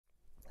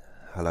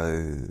Hello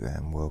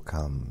and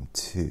welcome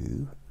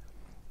to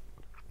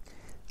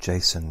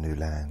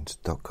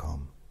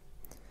jasonnewland.com.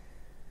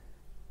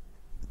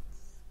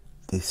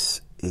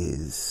 This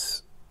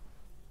is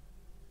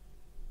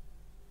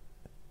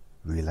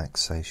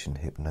relaxation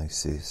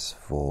hypnosis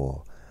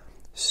for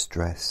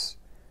stress,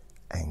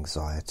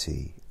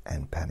 anxiety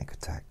and panic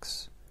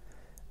attacks.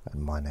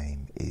 And my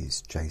name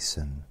is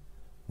Jason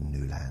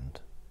Newland.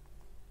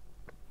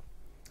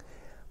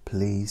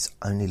 Please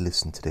only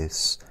listen to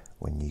this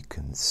when you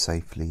can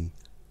safely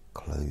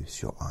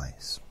close your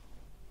eyes.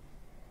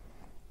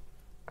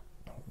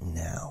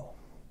 Now,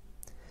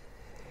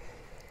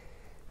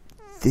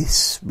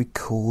 this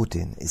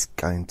recording is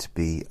going to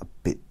be a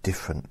bit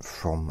different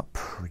from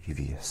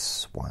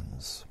previous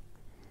ones.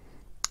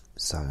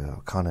 So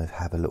I'll kind of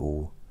have a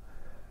little,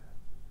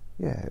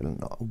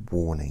 not a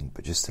warning,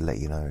 but just to let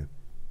you know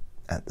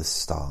at the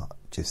start,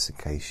 just in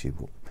case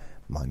you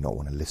might not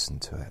want to listen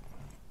to it.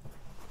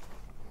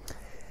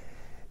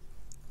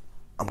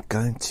 I'm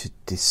going to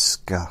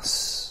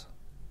discuss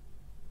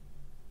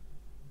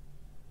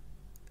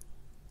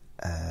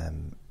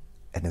an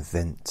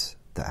event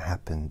that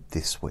happened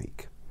this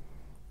week,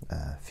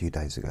 a few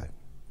days ago,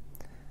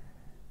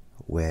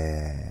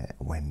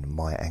 when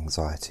my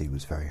anxiety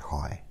was very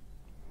high,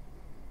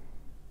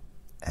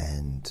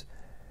 and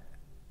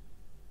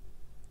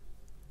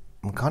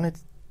I'm kind of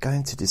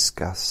going to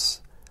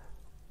discuss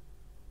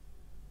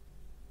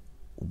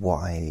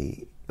what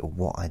I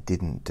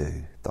didn't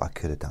do that I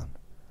could have done.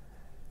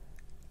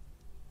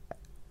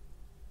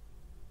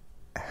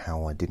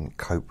 How I didn't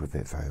cope with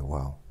it very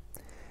well.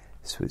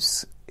 So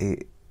it's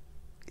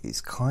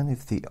kind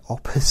of the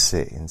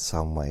opposite in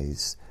some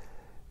ways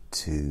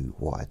to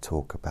what I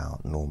talk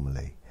about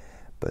normally,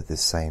 but at the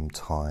same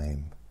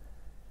time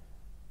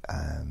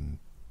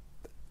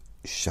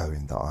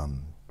showing that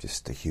I'm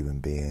just a human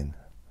being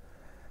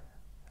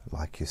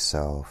like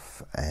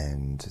yourself,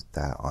 and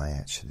that I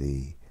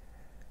actually,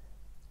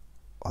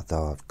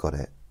 although I've got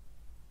it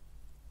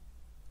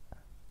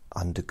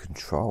under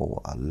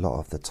control a lot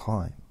of the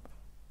time,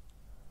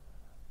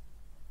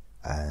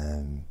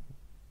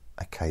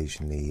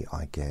 occasionally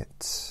I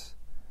get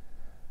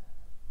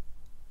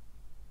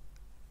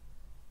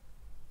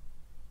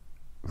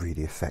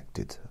really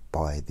affected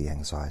by the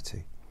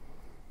anxiety.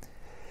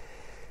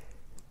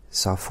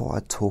 So I thought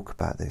I'd talk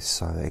about this.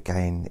 So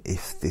again,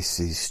 if this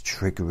is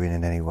triggering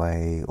in any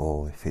way,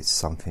 or if it's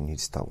something you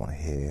just don't want to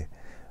hear,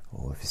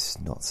 or if it's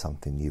not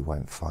something you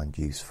won't find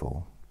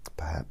useful,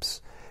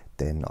 perhaps,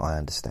 then I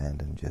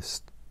understand and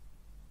just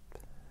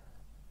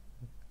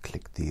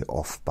click the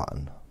off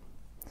button.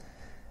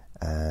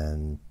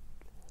 And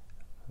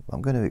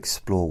I'm going to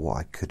explore what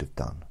I could have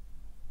done.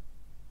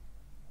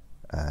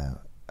 And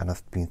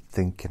I've been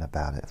thinking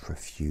about it for a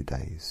few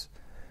days.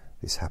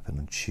 This happened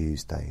on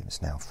Tuesday and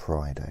it's now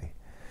Friday.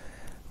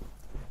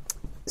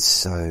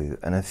 So,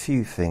 and a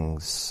few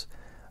things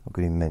I'm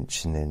going to be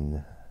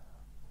mentioning,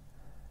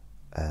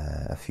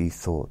 a few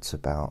thoughts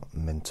about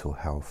mental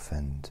health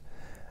and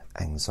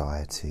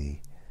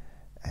anxiety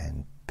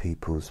and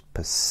people's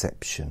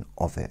perception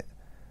of it,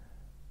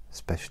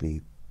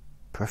 especially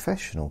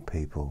professional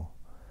people,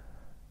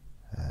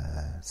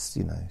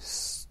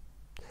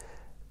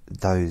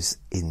 those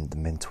in the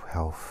mental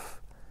health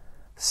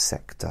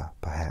sector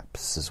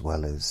perhaps, as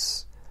well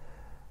as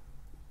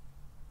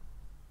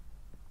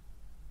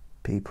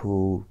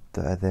people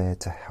that are there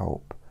to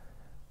help,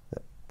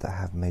 that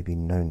have maybe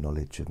no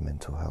knowledge of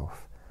mental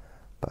health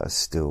but are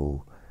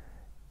still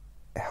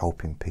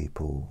helping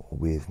people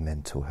with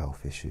mental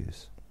health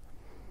issues.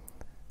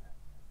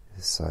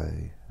 So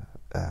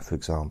for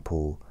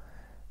example,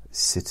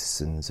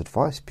 Citizens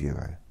Advice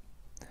Bureau,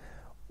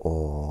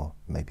 or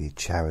maybe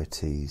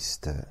charities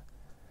that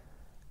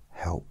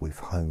help with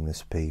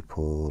homeless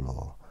people,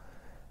 or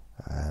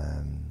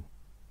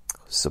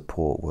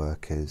support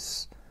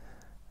workers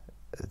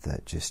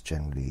that just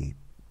generally,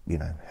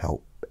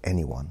 help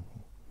anyone,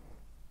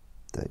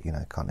 that,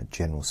 kind of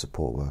general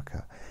support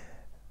worker.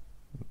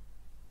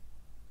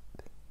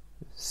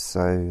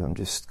 So I'm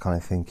just kind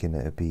of thinking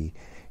it would be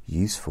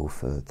useful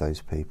for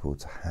those people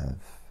to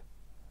have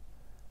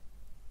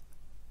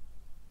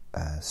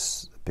a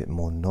bit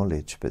more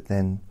knowledge, but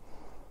then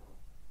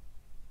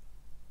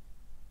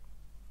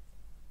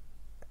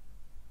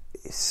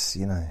it's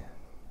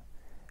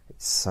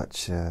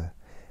such an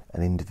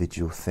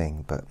individual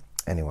thing. But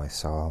anyway,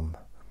 so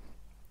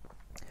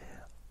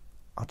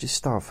I'll just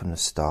start from the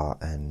start,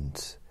 and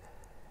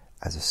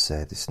as I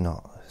said, it's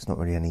not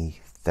really any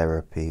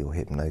therapy or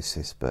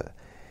hypnosis, but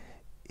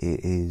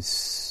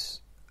it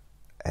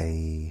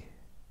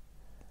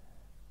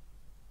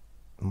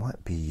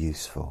might be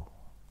useful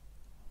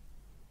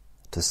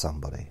to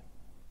somebody.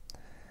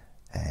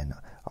 And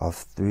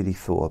I've really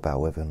thought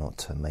about whether or not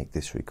to make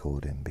this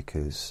recording,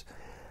 because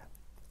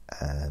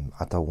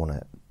I don't want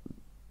it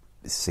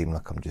to seem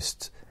like I'm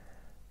just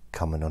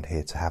coming on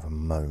here to have a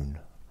moan,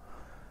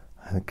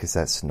 because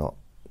that's not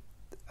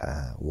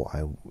what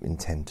I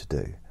intend to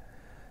do.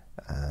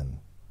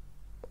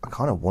 I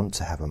kind of want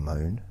to have a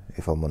moan,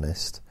 if I'm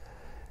honest,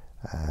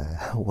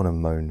 I want to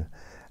moan,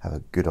 have a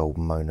good old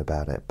moan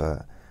about it,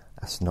 but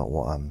that's not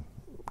what I'm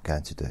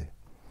going to do.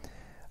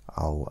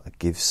 I'll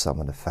give some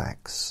of the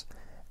facts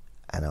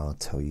and I'll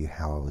tell you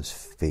how I was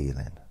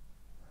feeling.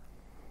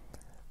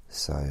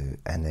 So,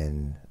 and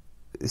then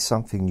it's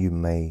something you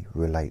may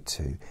relate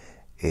to.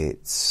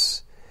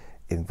 It's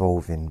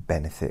involving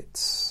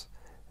benefits.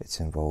 It's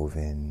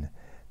involving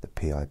the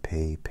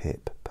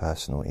PIP,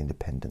 personal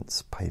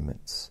independence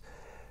payments,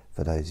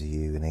 for those of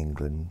you in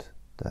England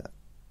that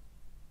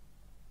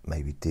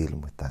may be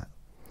dealing with that.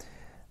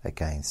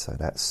 Again, so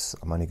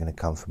I'm only going to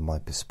come from my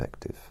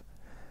perspective.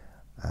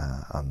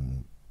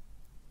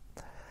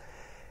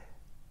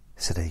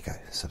 So there you go.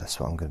 So that's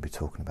what I'm going to be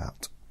talking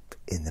about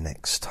in the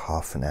next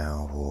half an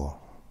hour or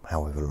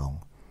however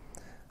long.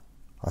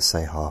 I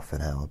say half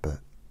an hour, but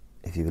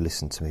if you've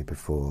listened to me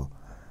before,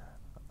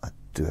 I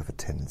do have a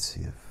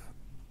tendency of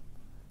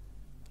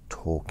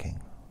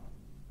talking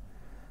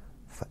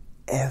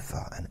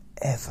forever and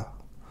ever.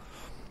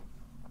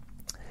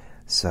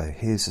 So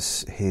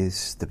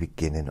here's the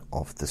beginning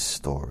of the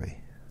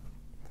story.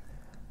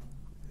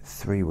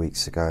 3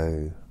 weeks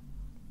ago,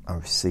 I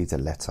received a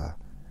letter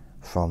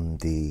from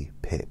the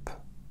PIP,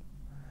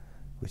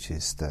 which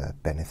is the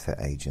benefit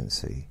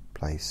agency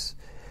place,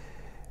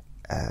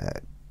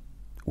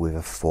 with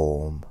a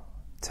form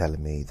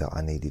telling me that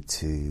I needed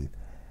to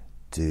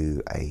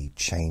do a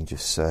change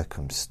of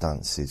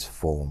circumstances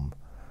form,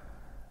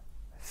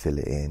 fill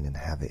it in and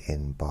have it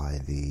in by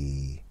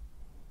the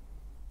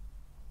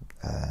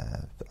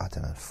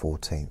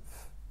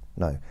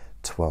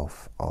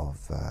 12th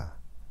of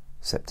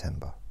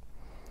September,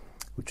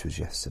 which was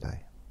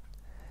yesterday.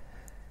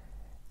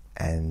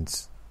 And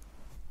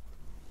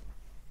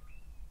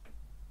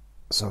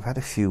so I've had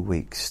a few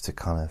weeks to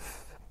kind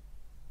of,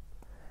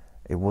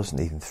 it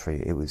wasn't even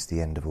it was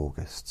the end of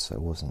August, so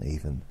it wasn't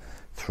even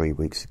 3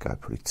 weeks ago,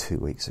 probably 2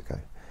 weeks ago.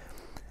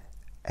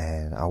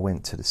 And I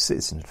went to the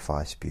Citizen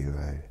Advice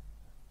Bureau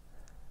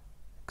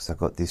because I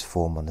got this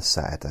form on the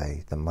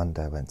Saturday. The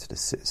Monday I went to the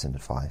Citizen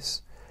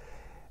Advice.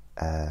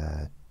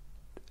 And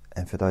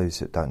for those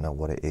that don't know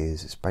what it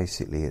is, it's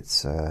basically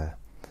it's a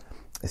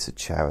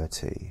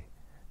charity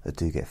that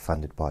do get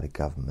funded by the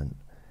government,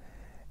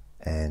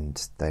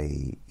 and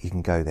you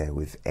can go there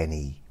with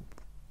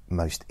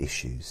most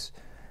issues,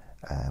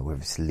 whether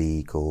it's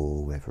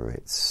legal, whether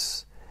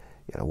it's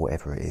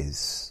whatever it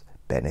is,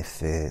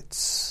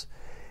 benefits,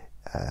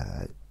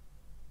 and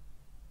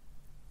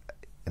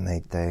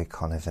they're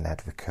kind of an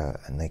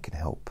advocate, and they can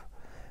help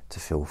to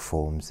fill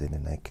forms in,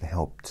 and they can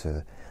help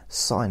to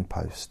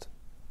signpost,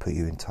 put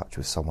you in touch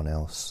with someone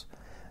else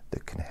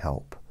that can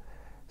help.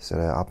 So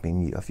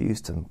I've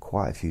used them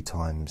quite a few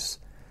times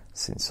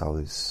since I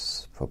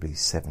was probably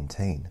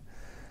 17,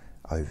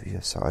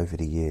 over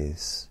the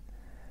years,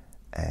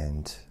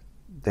 and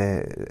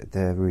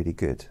they're really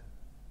good.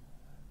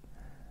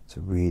 It's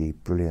a really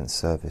brilliant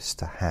service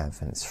to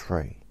have, and it's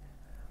free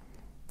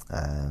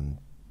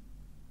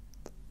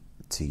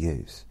to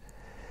use.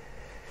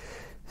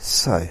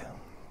 So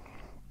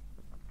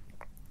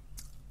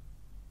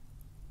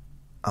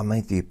I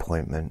made the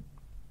appointment,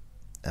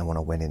 and when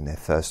I went in there,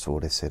 first of all,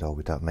 they said, "Oh,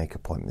 we don't make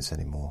appointments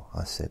anymore."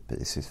 I said, "But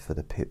this is for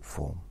the PIP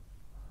form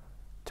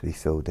to be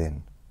filled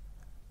in.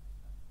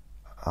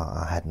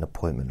 I had an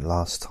appointment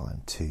last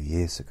time, 2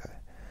 years ago."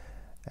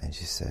 And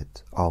she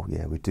said, "Oh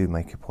yeah, we do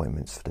make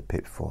appointments for the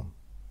PIP form."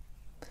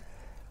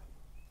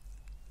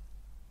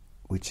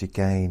 Which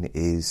again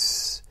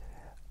is,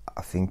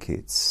 I think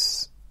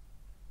it's,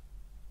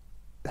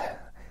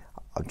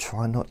 I'm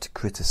trying not to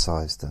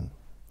criticise them,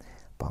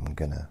 but I'm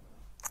gonna.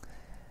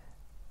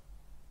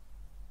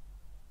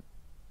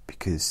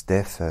 Because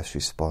their first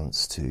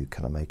response to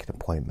 "can I make an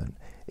appointment"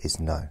 is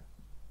no.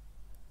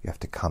 You have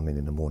to come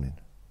in the morning.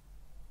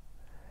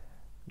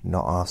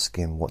 Not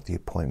asking what the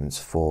appointment's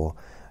for,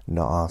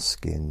 not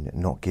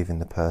giving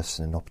the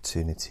person an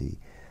opportunity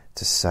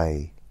to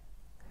say.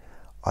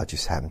 I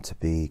just happened to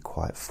be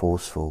quite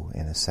forceful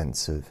in a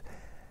sense of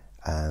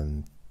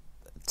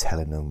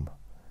telling them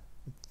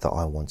that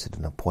I wanted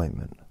an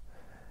appointment.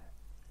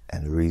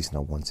 And the reason I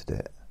wanted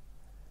it,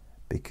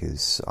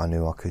 because I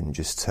knew I couldn't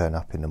just turn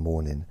up in the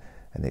morning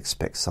and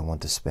expect someone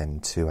to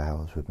spend 2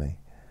 hours with me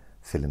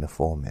filling a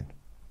form in.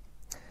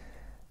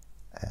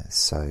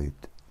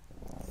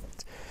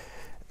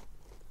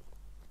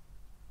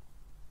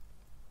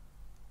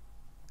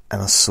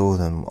 And I saw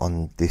them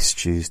on this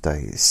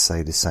Tuesday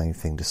say the same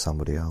thing to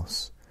somebody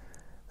else.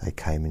 They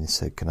came in and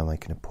said, "Can I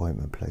make an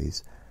appointment,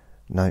 please?"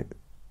 No,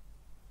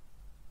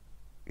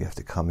 you have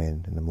to come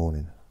in the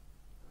morning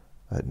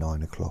at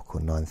 9 o'clock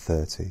or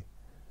 9:30.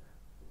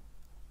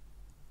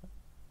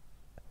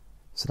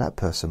 So that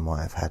person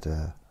might have had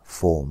a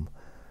form,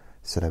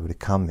 so they would have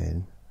come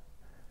in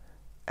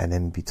and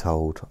then be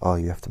told, "Oh,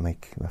 we have to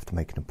make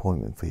an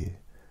appointment for you."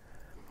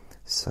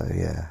 So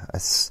yeah,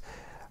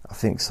 I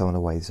think some of the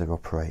ways they're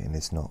operating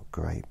is not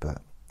great,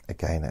 but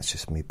again, that's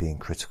just me being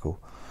critical.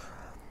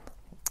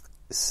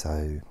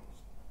 So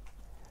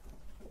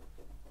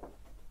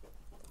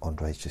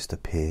Andre's just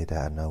appeared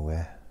out of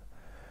nowhere.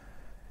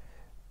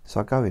 So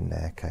I go in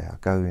there, okay, I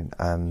go in,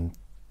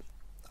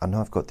 I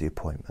know I've got the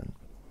appointment.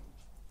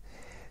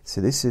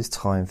 So this is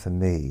time for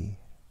me,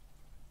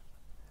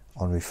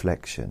 on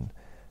reflection,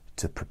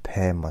 to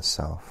prepare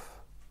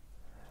myself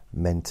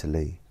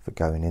mentally for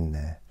going in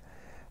there,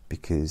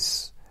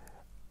 because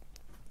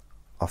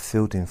I've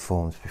filled in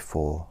forms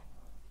before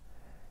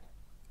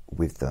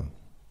with them.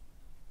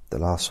 The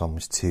last one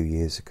was 2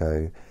 years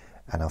ago,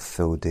 and I've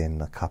filled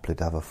in a couple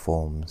of other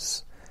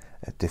forms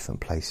at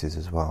different places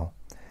as well,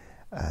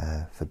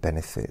 for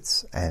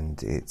benefits,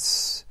 and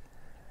it's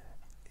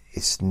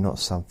not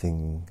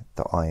something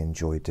that I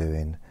enjoy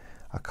doing.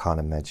 I can't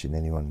imagine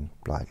anyone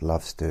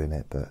loves doing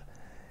it, but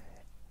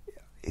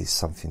it's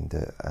something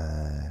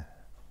that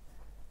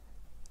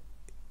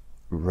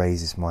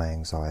raises my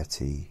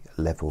anxiety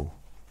level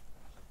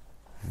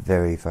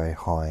very, very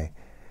high,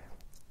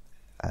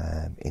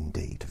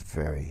 indeed,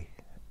 very.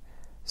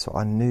 So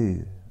I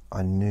knew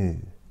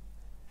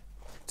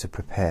to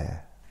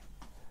prepare,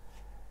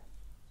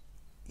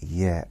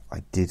 yet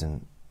I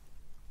didn't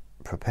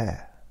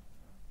prepare.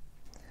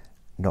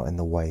 Not in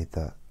the way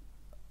that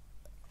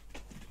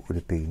would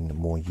have been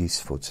more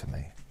useful to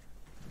me.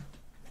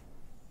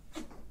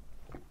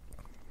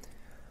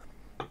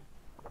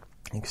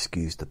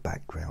 Excuse the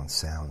background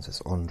sounds.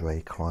 There's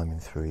Andre climbing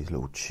through his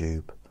little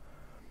tube.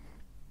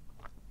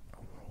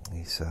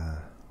 He's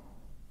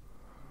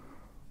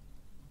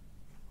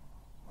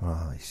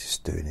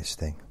just doing his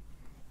thing.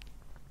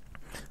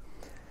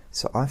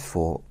 So I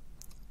thought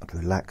I'd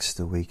relax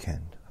the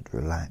weekend. I'd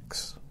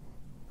relax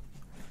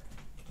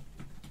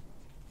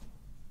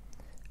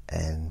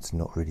and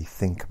not really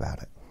think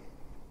about it.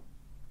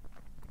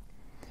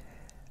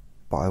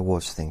 But I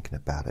was thinking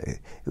about it.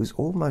 It was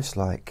almost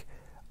like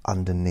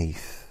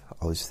underneath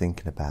I was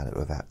thinking about it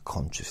without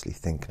consciously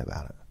thinking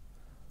about it,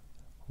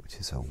 which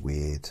is a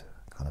weird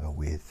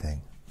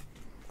thing.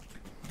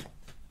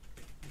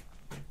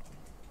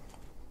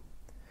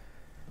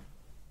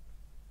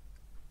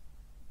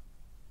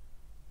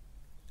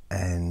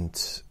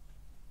 And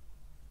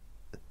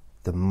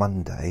the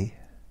Monday,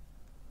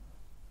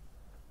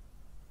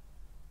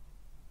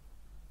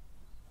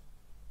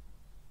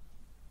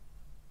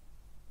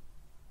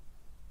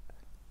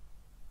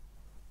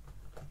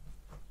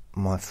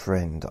 my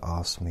friend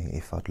asked me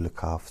if I'd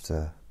look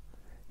after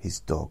his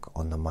dog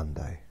on the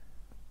Monday.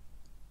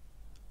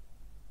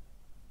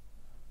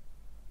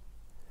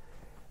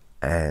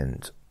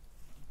 And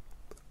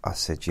I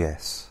said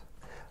yes.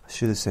 I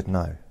should have said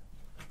no,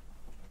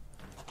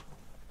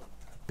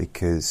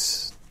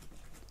 because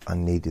I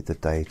needed the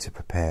day to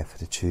prepare for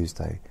the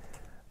Tuesday.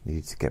 I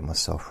needed to get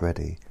myself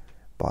ready,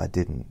 but I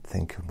didn't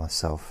think of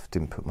myself,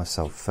 didn't put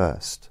myself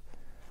first.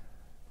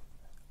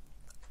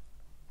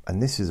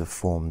 And this is a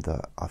form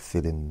that I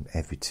fill in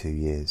every 2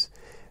 years.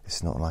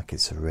 It's not like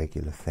it's a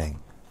regular thing.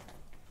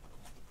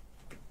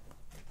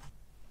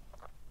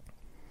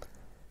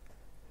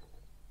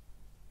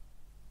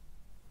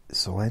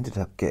 So I ended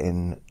up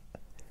getting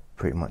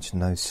pretty much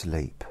no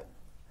sleep,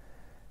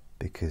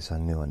 because I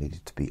knew I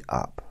needed to be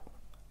up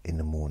in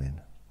the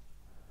morning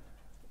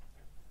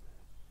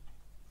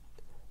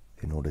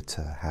in order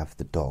to have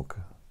the dog.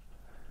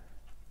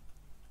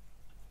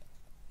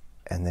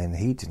 And then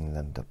he didn't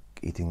end up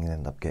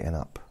getting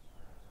up,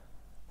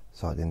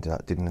 so I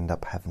didn't end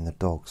up having the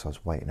dog. So I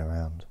was waiting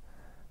around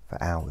for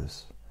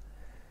hours,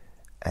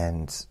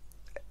 and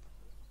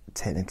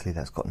technically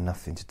that's got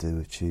nothing to do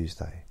with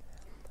Tuesday.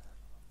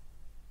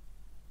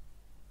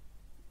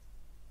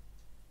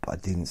 But I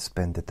didn't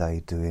spend the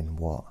day doing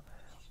what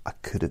I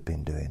could have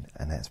been doing,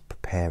 and that's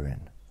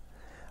preparing.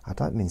 I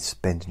don't mean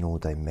spending all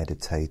day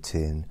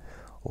meditating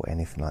or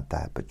anything like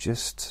that, but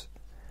just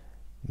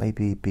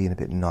maybe being a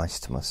bit nice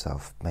to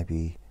myself,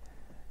 maybe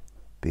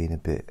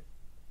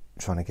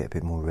trying to get a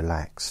bit more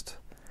relaxed,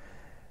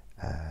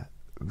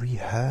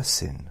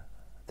 rehearsing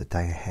the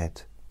day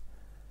ahead,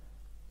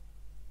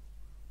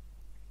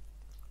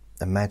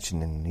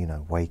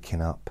 imagining,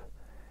 waking up,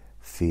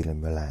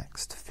 feeling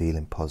relaxed,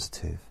 feeling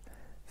positive,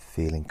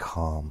 feeling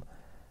calm,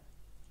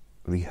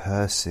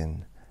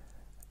 rehearsing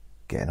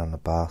getting on the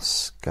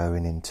bus,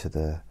 going into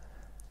the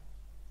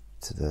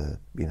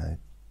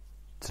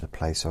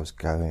place I was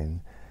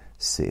going,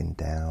 sitting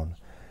down,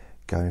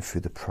 going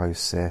through the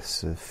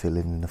process of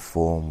filling in the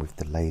form with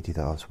the lady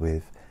that I was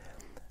with,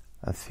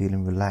 and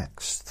feeling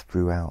relaxed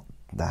throughout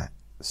that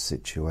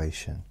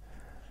situation.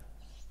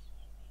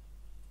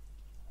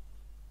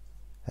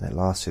 And it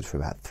lasted for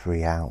about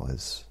 3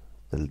 hours,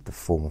 the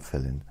form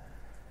filling,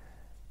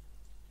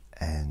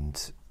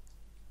 and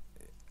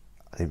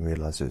I didn't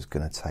realise it was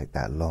going to take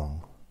that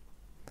long.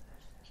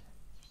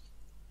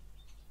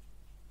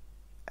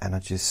 And I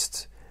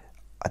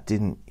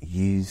didn't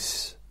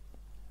use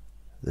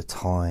the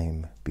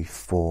time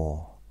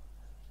before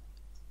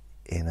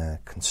in a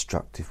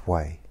constructive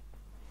way,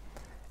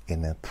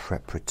 in a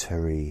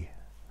preparatory,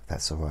 if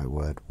that's the right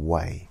word,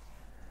 way.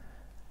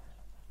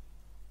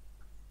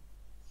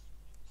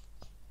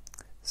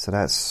 So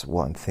that's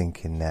what I'm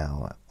thinking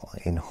now.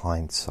 In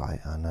hindsight,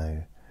 I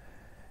know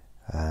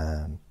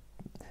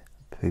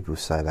people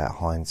say about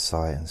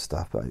hindsight and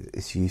stuff, but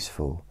it's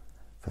useful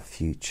for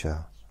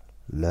future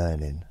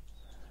learning.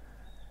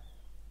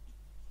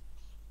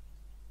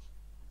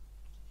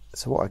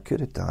 So what I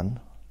could have done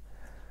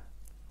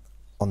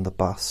on the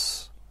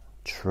bus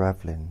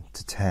travelling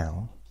to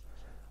town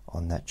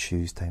on that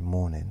Tuesday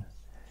morning,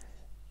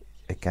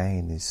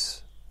 again,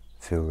 is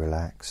feel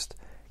relaxed,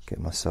 get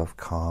myself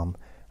calm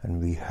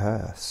and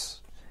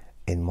rehearse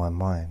in my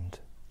mind,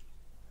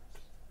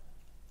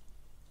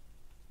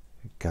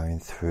 going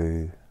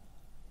through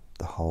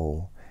the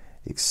whole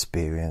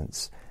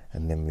experience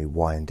and then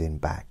rewinding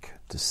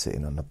back to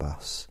sitting on the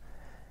bus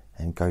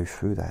and go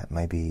through that,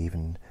 maybe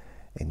even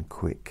in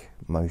quick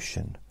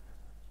motion,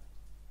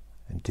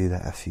 and do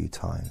that a few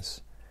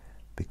times,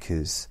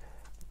 because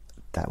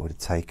that would have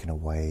taken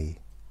away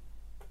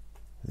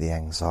the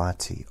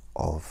anxiety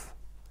of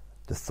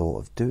the thought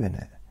of doing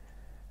it,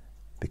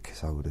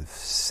 because I would have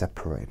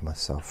separated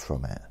myself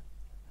from it.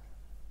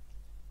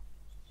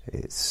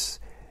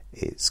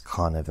 It's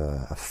kind of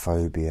a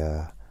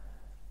phobia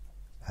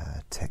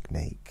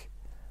technique.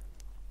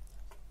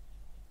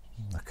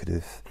 I could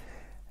have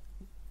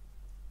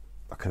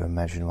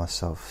imagined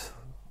myself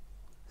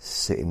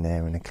sitting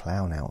there in a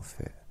clown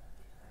outfit,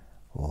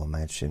 or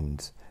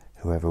imagined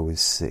whoever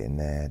was sitting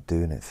there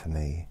doing it for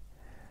me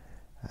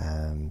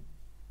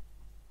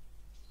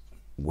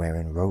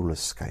wearing roller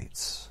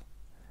skates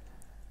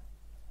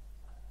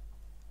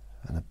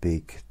and a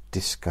big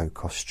disco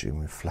costume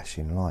with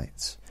flashing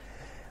lights.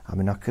 I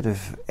mean, I could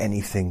have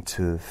anything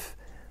to have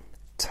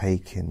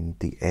taken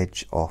the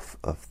edge off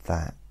of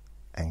that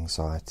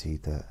anxiety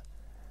that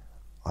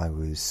I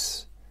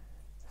was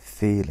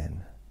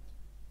feeling.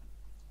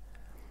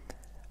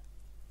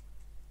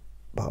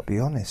 But I'll be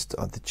honest,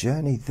 the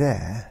journey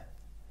there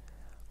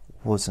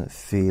wasn't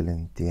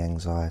feeling the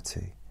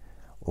anxiety,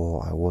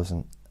 or I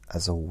wasn't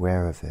as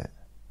aware of it.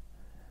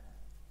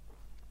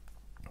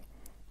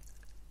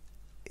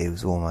 It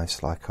was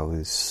almost like I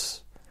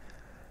was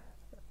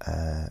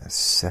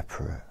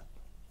separated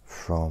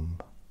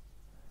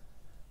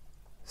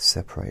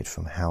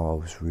from how I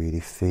was really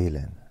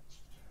feeling.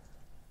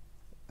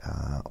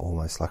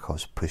 Almost like I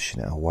was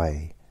pushing it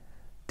away,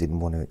 didn't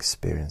want to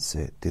experience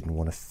it, didn't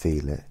want to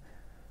feel it.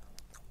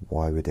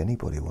 Why would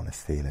anybody want to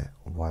feel it?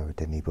 Why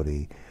would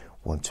anybody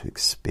want to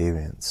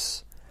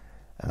experience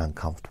an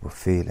uncomfortable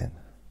feeling?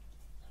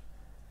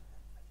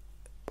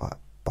 But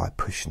by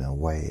pushing it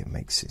away, it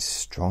makes it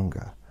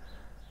stronger.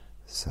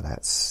 So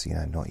that's,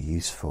 not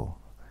useful.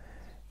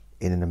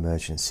 In an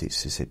emergency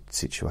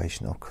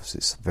situation, of course,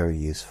 it's very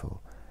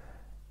useful.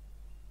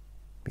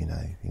 You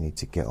need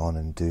to get on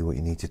and do what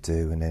you need to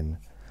do, and then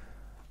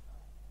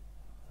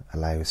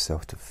allow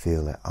yourself to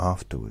feel it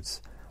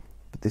afterwards.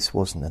 But this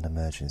wasn't an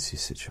emergency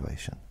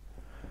situation.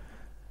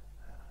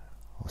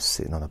 I was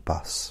sitting on a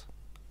bus,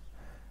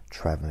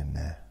 travelling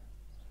there.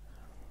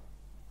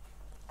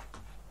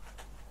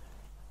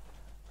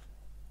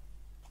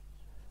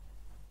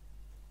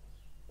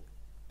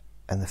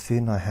 And the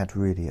feeling I had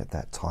really at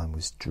that time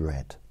was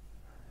dread.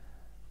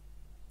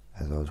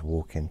 As I was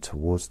walking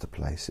towards the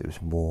place, it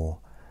was more,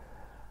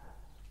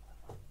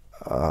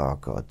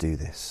 I've got to do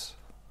this.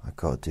 I've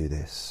got to do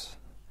this.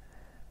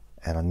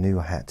 And I knew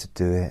I had to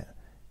do it,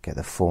 get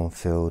the form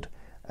filled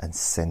and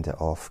send it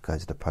off, go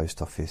to the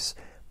post office,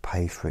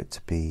 pay for it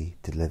to be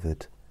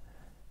delivered.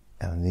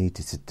 And I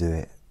needed to do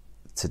it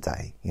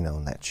today,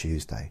 on that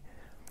Tuesday.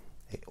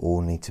 It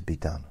all needed to be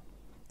done.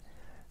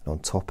 And on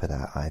top of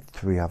that, I had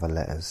 3 other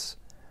letters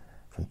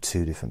from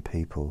 2 different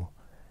people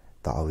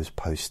that I was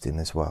posting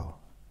as well.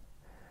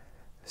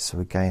 So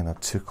again, I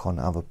took on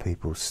other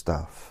people's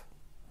stuff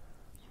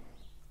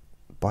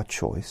by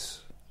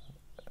choice,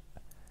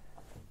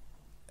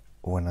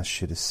 when I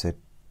should have said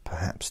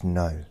perhaps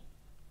no,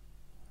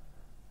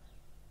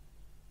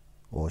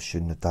 or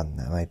shouldn't have done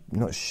that. Maybe,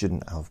 not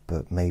shouldn't have,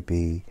 but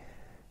maybe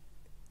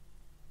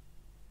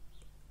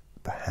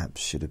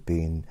perhaps should have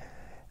been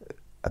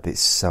a bit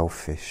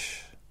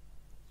selfish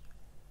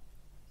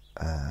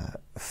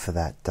for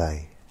that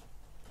day.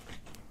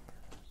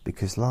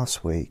 Because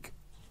last week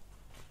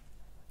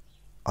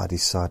I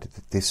decided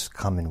that this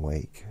coming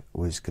week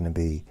was going to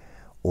be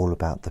all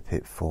about the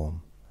pip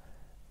form,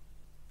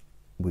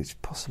 which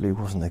possibly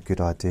wasn't a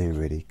good idea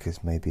really,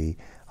 because maybe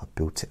I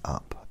built it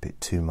up a bit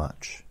too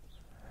much,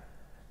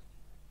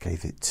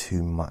 gave it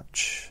too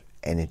much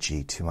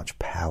energy, too much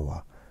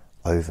power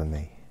over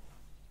me.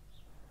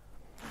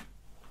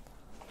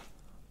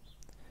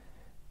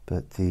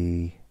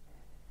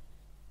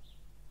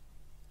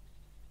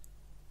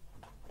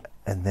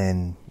 And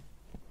then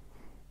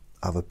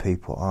other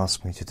people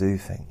ask me to do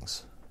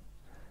things,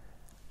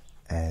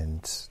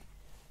 and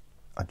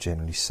I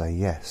generally say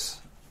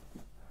yes.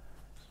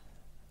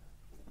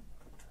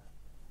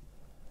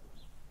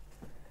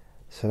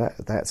 So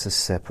that's a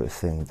separate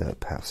thing that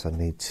perhaps I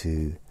need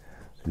to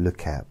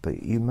look at.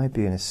 But you may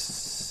be in a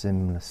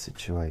similar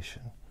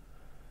situation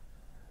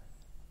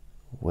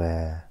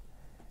where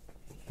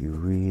you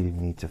really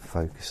need to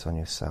focus on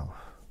yourself.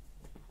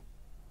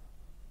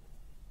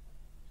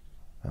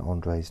 Now,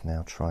 Andre's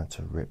now trying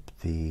to rip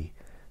the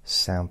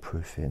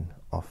soundproofing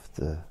off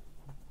the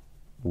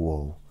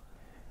wall,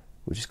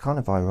 which is kind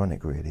of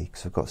ironic really,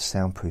 because I've got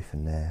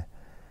soundproofing there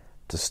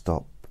to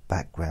stop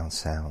background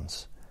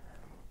sounds,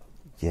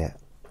 yet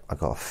I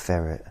got a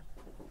ferret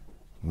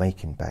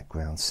making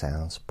background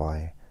sounds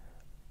by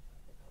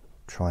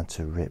trying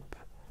to rip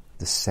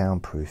the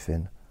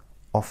soundproofing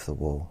off the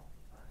wall,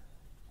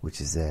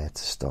 which is there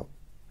to stop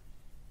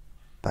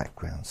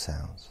background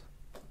sounds.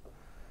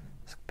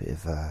 It's a bit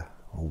of a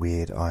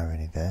weird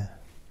irony there.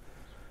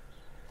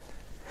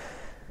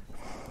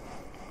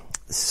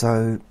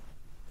 So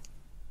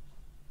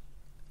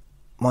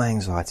my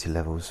anxiety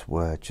levels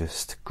were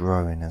just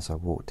growing as I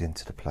walked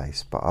into the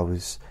place, but I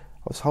was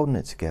holding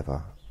it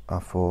together. I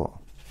thought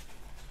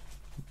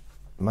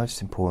the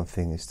most important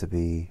thing is to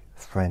be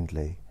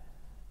friendly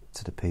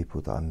to the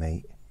people that I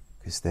meet,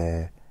 because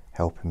they're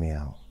helping me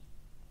out.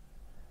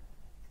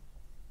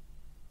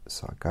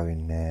 So I go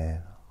in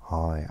there,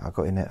 hi. I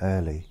got in there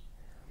early,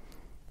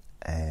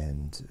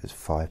 and it was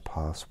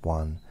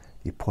 1:05.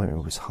 The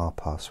appointment was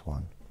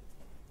 1:30.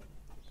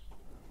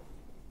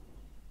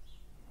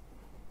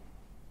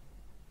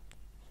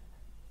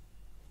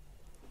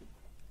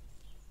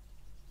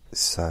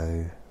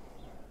 So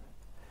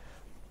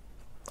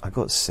I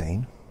got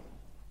seen.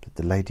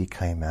 The lady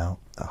came out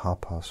at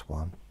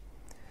 1:30,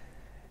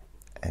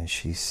 and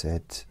she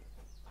said,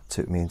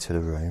 took me into the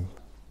room.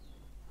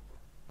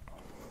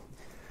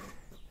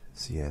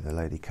 So yeah, the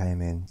lady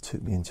came in,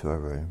 took me into her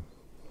room.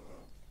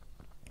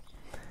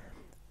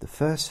 The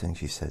first thing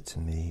she said to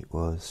me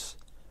was,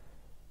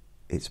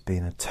 "It's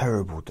been a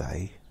terrible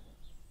day,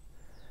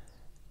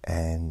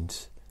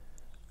 and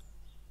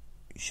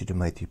you should have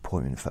made the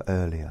appointment for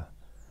earlier,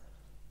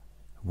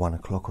 1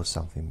 o'clock or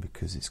something,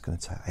 because it's going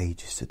to take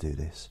ages to do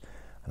this,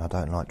 and I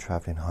don't like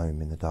travelling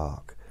home in the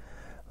dark."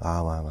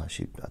 I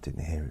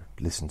didn't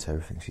listen to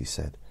everything she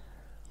said.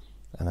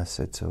 And I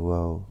said to her,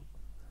 "Well,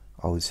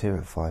 I was here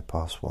at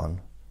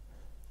 1:05.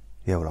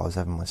 Yeah, well, I was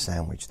having my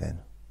sandwich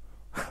then."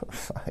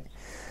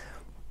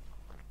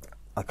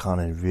 I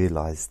kind of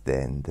realised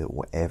then that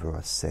whatever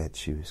I said,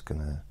 she was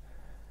going to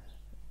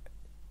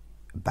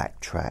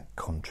backtrack,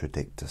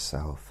 contradict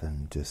herself,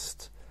 and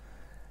just...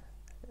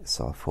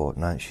 So I thought,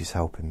 no, she's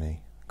helping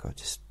me.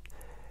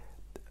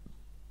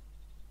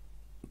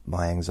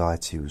 My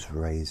anxiety was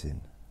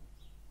raising.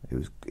 It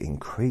was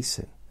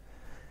increasing.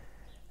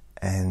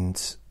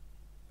 And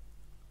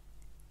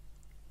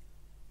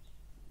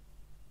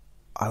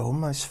I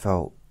almost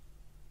felt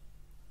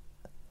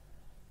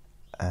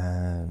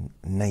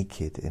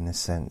naked, in a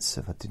sense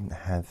of I didn't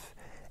have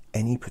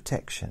any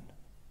protection.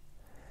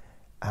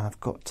 And I've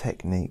got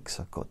techniques,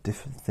 I've got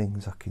different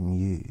things I can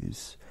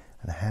use,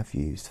 and I have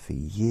used for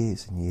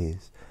years and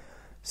years,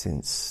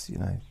 since,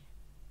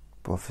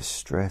 for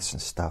stress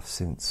and stuff,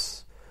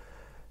 since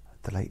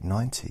the late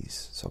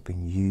 90s. So I've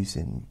been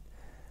using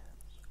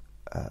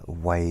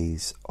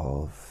ways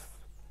of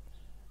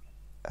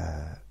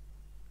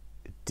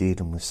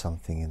dealing with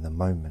something in the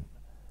moment.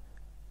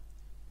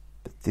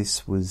 But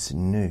this was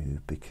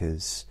new,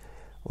 because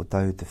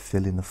although the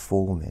filling the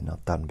form in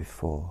I've done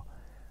before,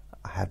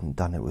 I hadn't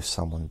done it with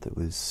someone that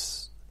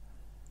was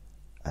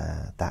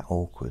that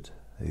awkward,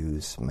 who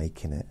was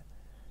making it.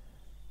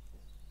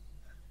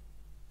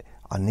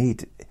 I know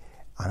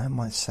it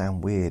might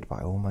sound weird, but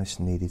I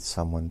almost needed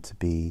someone to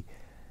be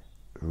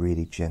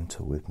really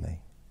gentle with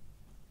me.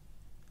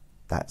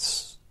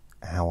 That's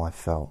how I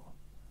felt.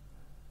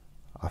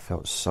 I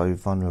felt so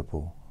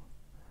vulnerable,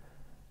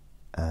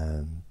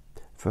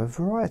 for a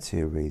variety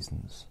of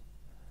reasons.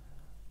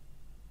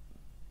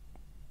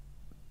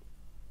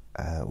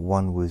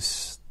 One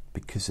was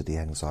because of the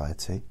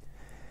anxiety,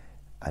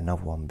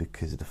 another one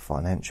because of the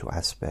financial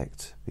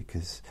aspect,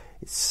 because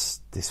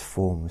this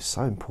form was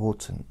so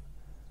important,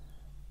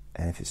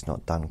 and if it's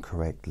not done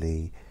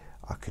correctly,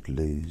 I could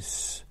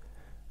lose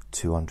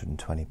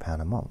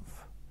 £220 a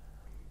month,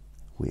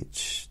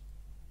 which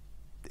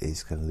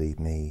is going to leave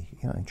me,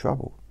 in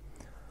trouble.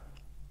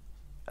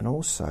 And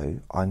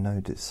also, I know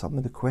that some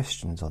of the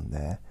questions on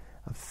there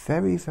are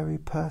very, very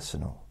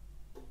personal.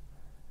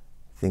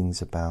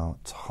 Things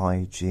about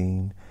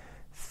hygiene,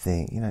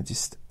 and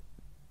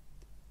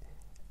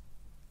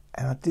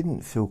I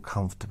didn't feel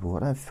comfortable.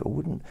 I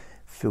wouldn't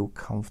feel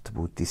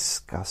comfortable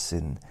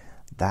discussing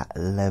that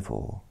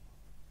level,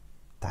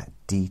 that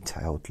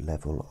detailed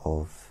level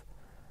of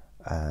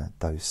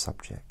those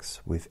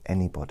subjects with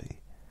anybody.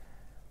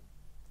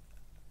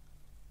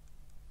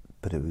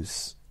 But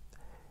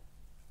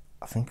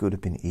I think it would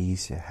have been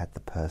easier had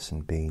the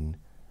person been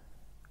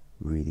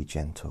really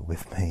gentle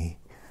with me.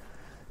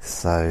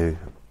 So,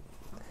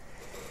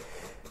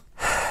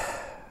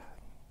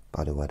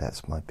 by the way,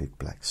 that's my big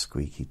black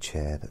squeaky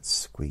chair that's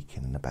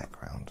squeaking in the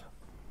background.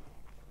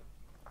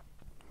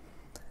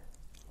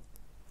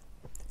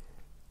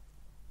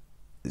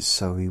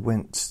 So we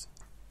went,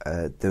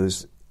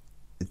 the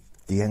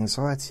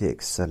anxiety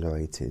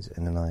accelerated,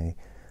 and then I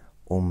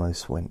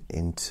almost went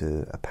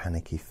into a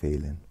panicky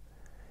feeling,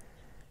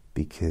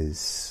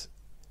 because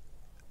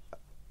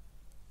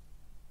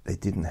they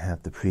didn't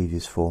have the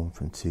previous form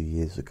from 2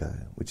 years ago,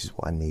 which is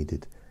what I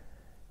needed.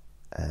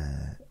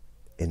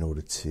 in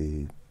order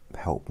to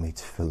help me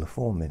to fill the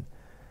form in.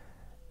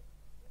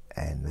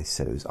 And they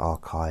said it was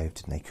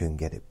archived and they couldn't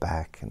get it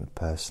back, and the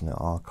person that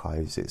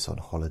archives it's on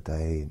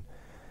holiday.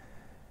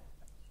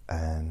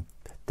 And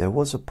there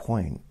was a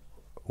point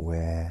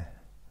where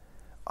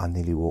I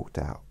nearly walked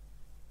out,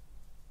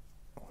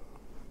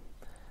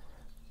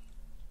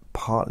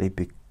 partly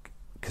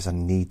because I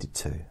needed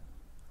to.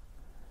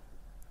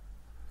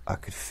 I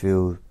could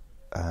feel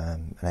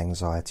an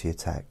anxiety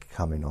attack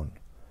coming on.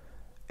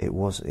 It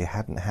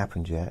hadn't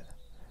happened yet,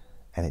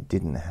 and it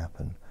didn't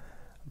happen,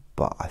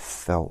 but I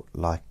felt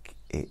like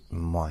it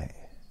might,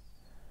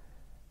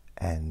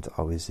 and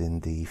I was in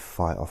the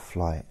fight or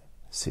flight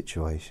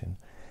situation,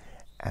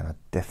 and I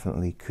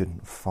definitely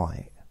couldn't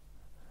fight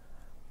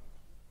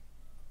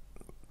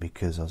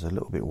because I was a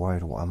little bit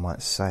worried what I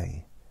might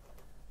say.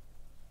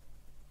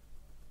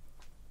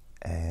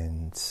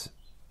 And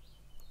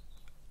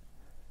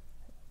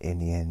in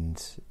the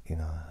end,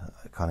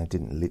 I kind of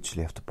didn't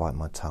literally have to bite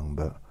my tongue,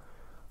 but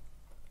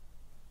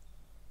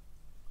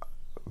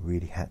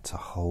really had to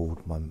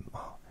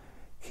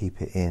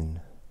keep it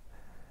in,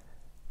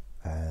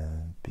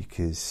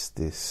 because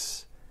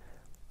this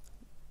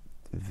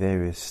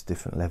various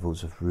different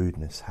levels of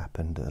rudeness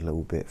happened a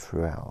little bit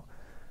throughout,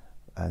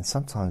 and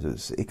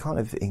sometimes it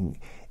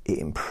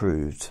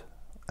improved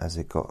as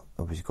it got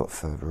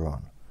further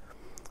on,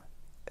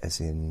 as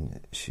in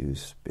she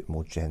was a bit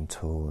more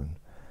gentle, and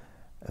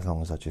as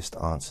long as I just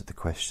answered the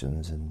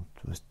questions and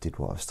did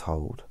what I was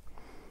told.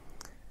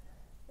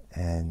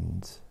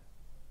 And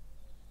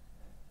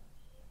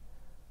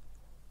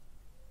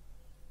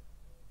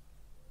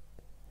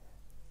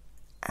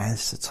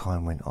as the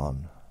time went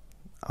on,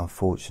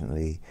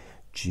 unfortunately,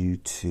 due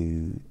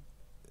to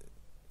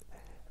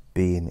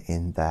being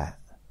in that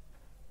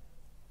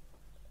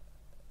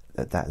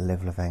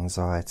level of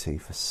anxiety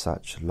for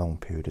such a long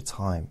period of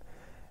time,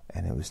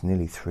 and it was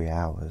nearly 3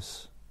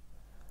 hours,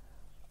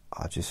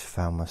 I just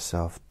found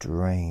myself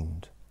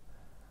drained.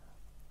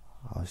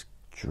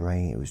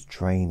 It was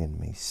draining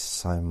me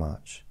so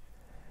much,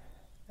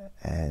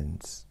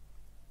 and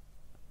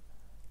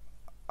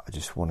I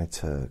just wanted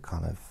to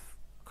kind of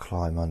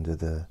climb under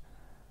the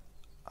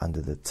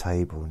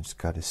table and just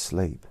go to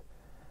sleep,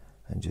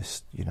 and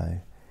just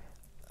and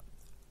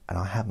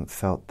I haven't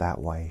felt that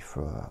way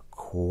for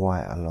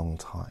quite a long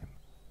time.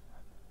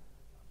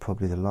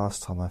 Probably the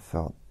last time I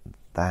felt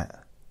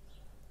that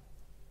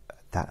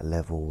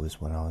level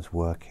was when I was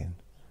working,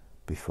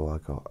 before I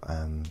got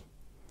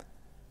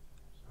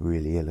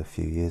really ill a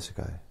few years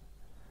ago.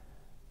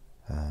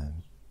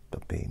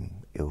 I've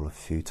been ill a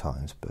few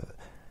times, but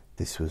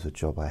this was a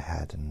job I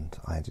had, and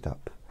I ended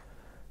up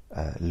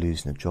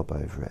losing a job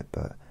over it.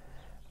 But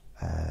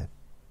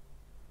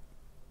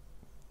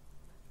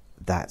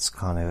that's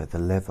kind of the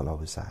level I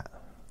was at.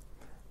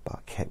 But I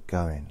kept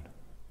going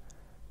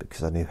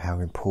because I knew how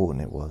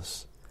important it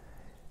was,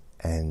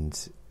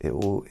 and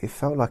it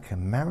felt like a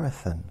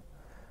marathon.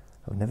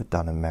 I've never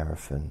done a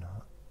marathon.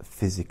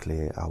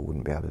 Physically, I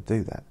wouldn't be able to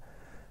do that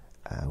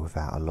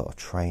without a lot of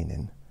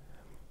training.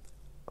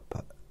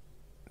 But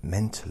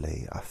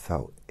mentally, I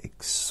felt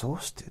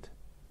exhausted.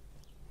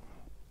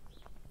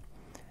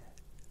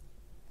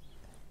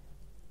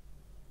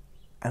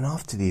 And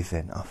after the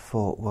event, I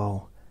thought,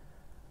 well,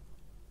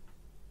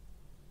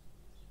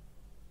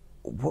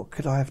 what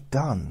could I have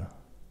done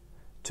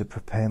to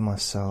prepare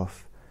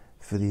myself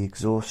for the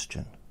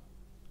exhaustion?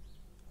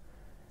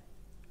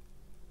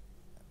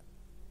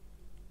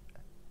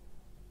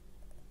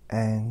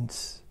 And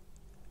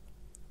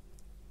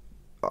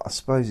I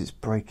suppose it's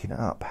breaking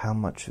up how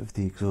much of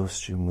the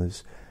exhaustion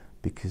was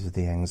because of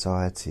the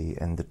anxiety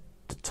and the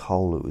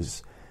toll it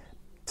was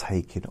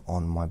taking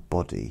on my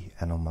body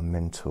and on my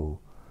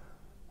mental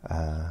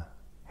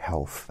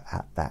health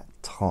at that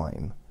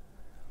time,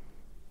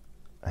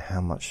 and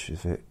how much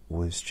of it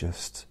was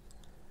just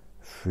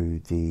through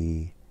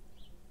the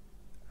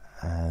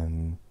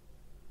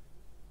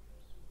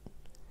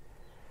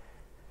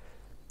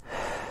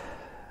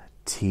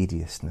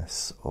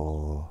tediousness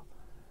or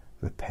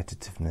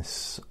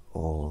repetitiveness,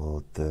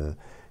 or the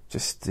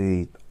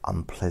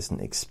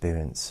unpleasant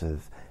experience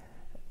of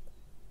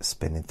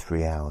spending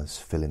 3 hours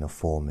filling a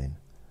form in.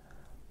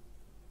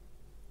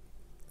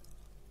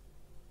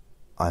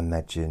 I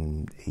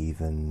imagine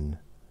even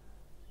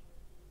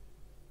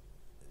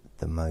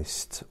the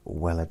most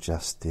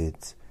well-adjusted,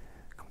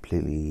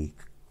 completely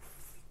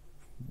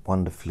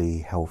wonderfully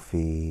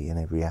healthy in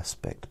every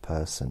aspect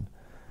person,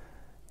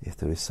 if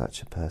there is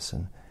such a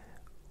person,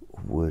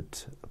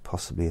 would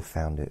possibly have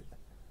found it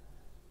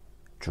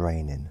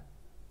draining.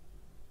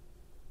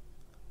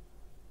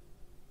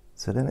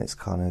 So then it's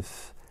kind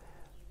of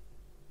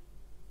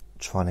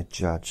trying to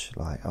judge,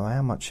 like, oh,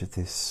 how much of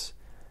this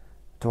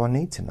do I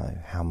need to know?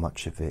 How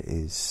much of it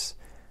is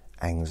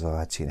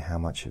anxiety and how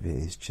much of it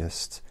is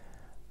just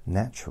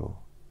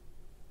natural?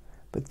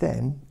 But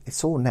then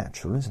it's all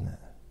natural, isn't it?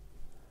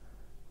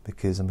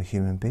 Because I'm a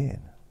human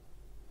being.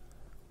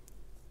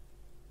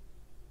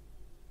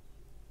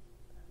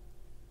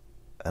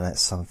 And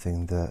that's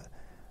something that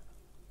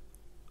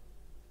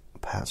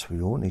perhaps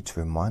we all need to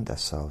remind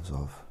ourselves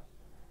of.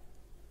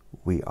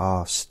 We're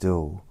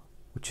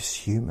just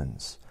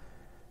humans,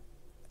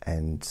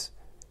 and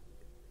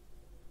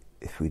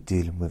if we're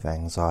dealing with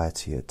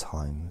anxiety at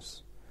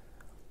times,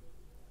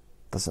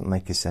 doesn't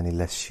make us any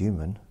less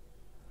human.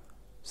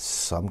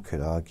 Some could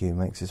argue it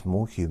makes us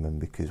more human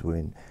because we're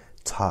in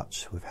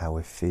touch with how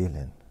we're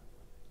feeling.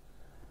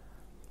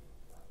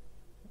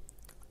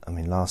 I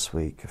mean, last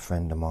week a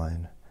friend of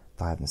mine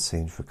that I haven't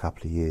seen for a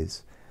couple of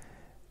years,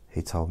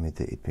 he told me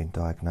that he'd been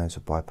diagnosed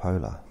with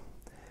bipolar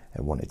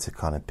and wanted to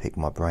kind of pick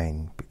my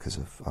brain because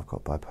I've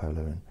got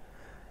bipolar,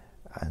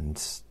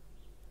 and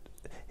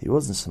he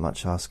wasn't so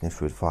much asking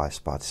for advice,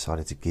 but I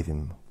decided to give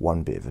him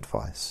one bit of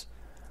advice,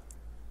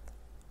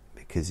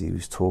 because he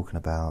was talking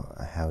about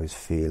how he was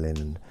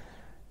feeling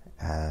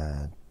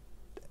and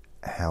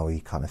how he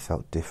kind of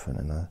felt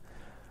different,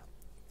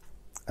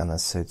 and I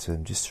said to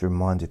him, just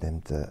reminded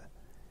him that,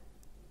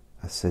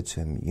 I said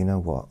to him, you know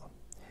what,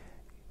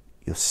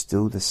 you're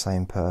still the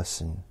same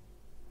person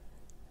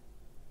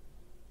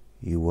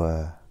you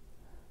were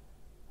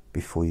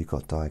before you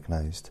got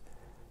diagnosed.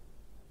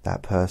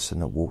 That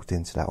person that walked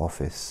into that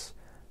office,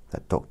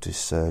 that doctor's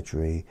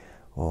surgery,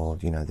 or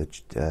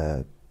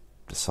the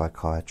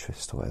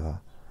psychiatrist or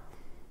whatever,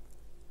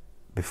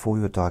 before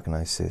your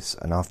diagnosis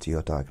and after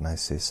your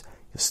diagnosis,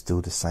 you're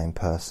still the same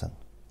person.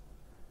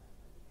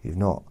 You're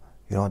not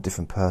a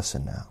different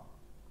person now.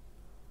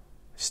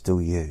 It's still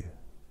you.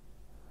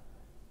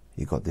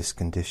 You got this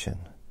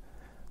condition,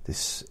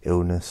 this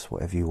illness,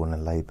 whatever you want to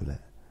label it,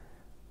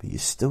 but you're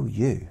still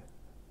you.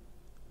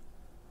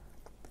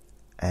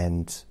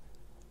 And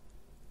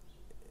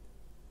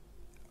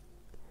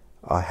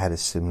I had a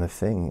similar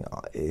thing.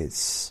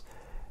 It's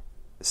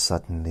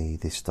suddenly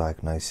this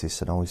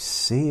diagnosis, and I was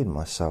seeing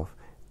myself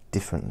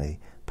differently,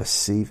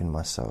 perceiving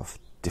myself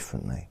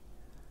differently.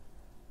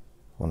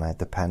 When I had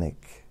the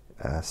panic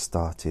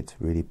started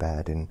really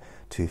bad in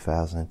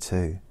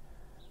 2002,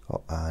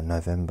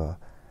 November,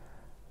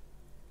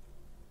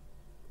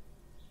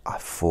 I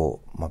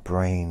thought my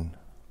brain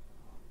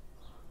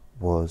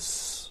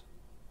was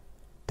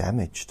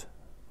damaged.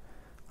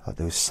 Like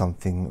there was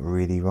something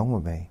really wrong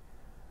with me.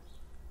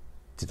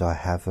 Did I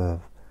have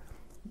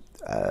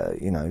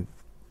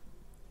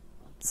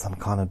some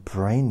kind of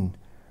brain,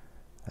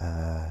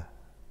 not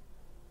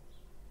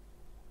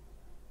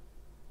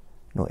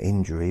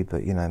injury,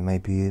 but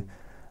maybe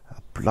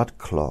a blood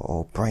clot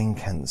or brain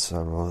cancer,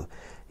 or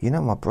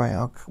my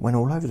brain went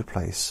all over the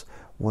place.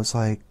 Was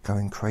I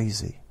going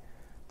crazy?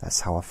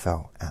 That's how I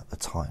felt at the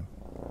time.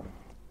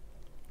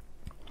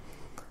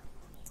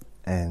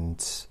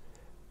 And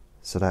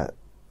so that,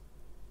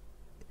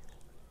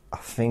 I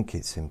think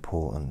it's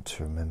important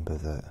to remember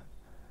that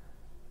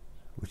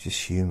we're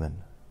just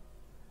human,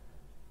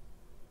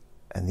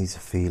 and these are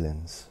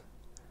feelings,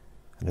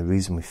 and the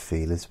reason we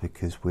feel is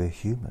because we're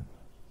human.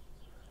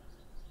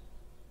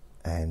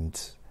 And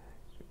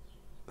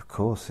of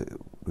course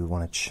we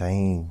want to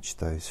change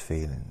those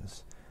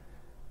feelings,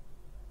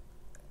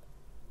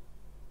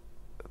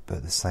 but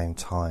at the same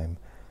time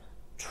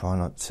try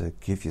not to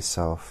give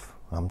yourself,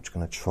 I'm just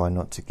going to try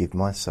not to give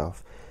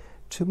myself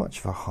too much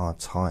of a hard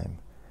time,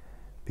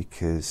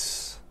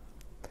 because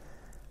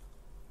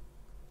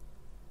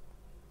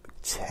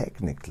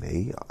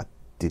technically I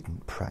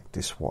didn't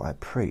practice what I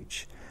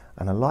preach,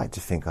 and I like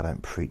to think I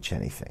don't preach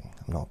anything.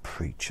 I'm not a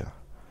preacher,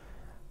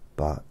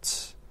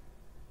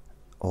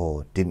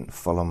 or didn't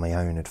follow my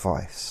own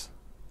advice.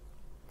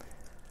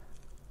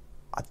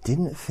 I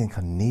didn't think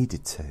I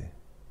needed to.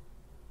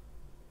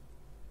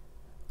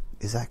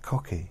 Is that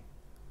cocky?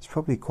 It's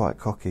probably quite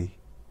cocky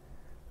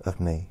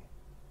of me.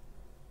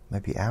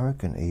 Maybe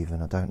arrogant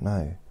even, I don't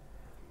know.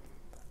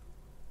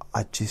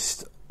 I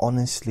just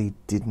honestly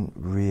didn't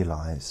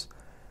realise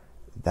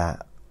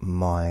that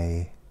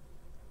my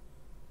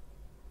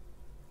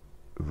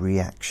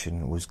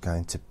reaction was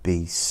going to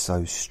be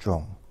so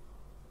strong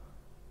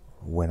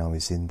when I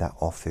was in that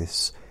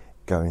office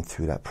going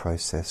through that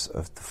process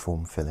of the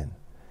form filling.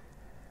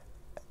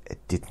 It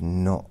did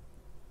not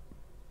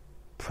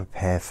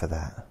prepare for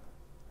that.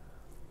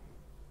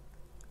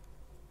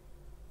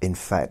 In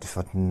fact, if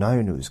I'd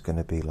known it was going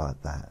to be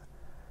like that,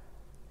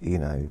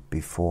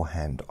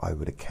 beforehand, I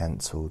would have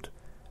cancelled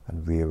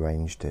and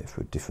rearranged it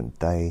for a different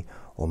day,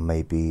 or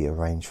maybe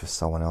arranged for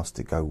someone else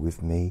to go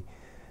with me,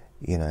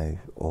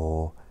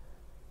 or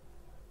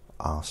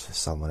ask for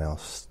someone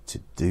else to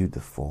do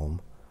the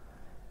form.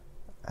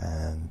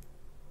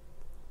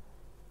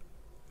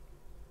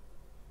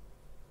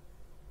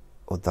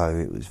 Although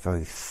it was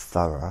very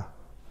thorough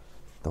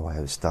the way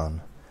it was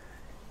done,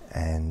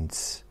 and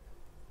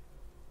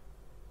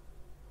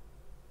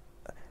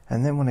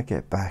then when I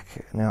get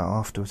back now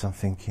afterwards, I'm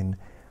thinking,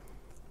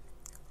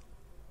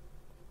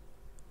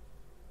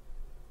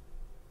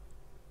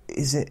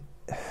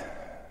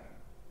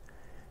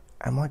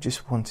 am I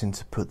just wanting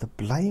to put the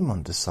blame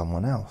onto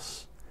someone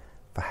else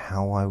for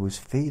how I was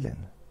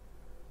feeling?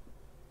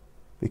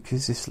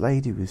 Because this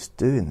lady was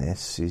doing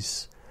this,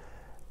 is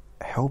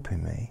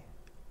helping me,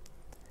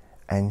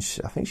 and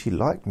I think she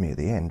liked me at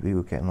the end. We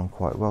were getting on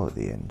quite well at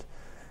the end,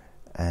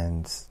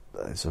 and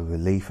it's a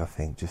relief, I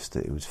think, just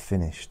that it was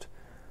finished.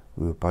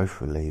 We were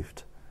both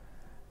relieved,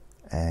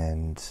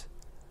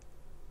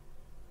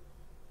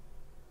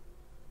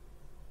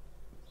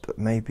 but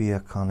maybe I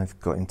kind of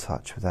got in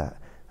touch with that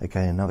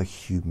again, another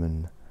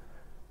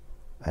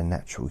a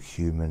natural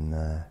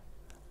human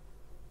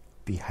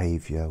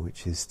behaviour,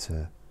 which is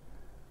to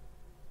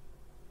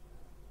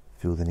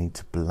feel the need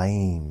to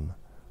blame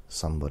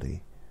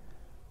somebody,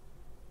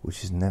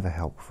 which is never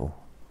helpful.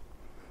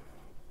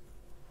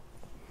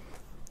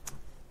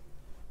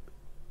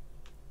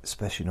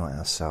 Especially not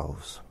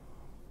ourselves.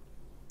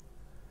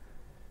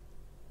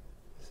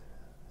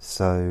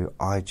 So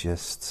I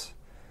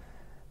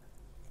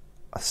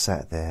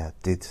sat there,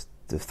 did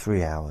the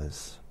 3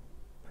 hours.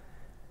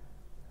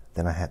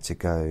 Then I had to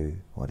go,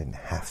 well, I didn't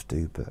have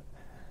to, but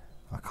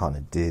I kind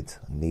of did,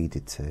 I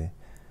needed to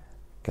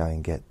go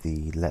and get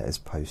the letters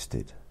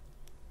posted.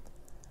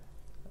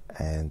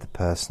 And the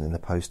person in the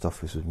post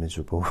office was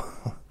miserable.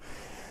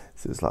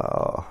 So it was like,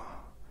 oh.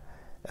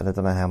 And I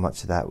don't know how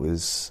much of that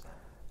was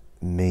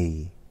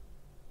me,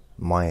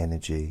 my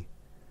energy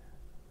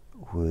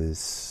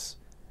was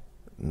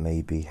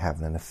maybe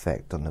having an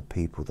effect on the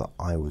people that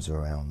I was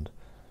around,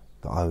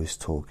 that I was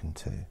talking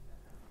to.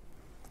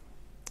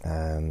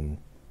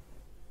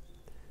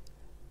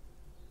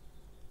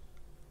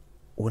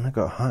 When I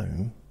got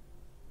home,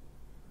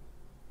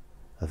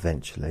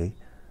 eventually,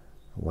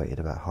 I waited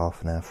about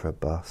half an hour for a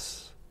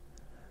bus,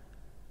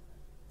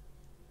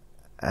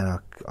 and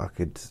I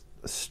could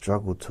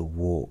struggle to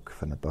walk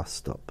from the bus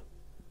stop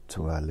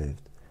to where I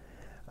lived.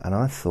 And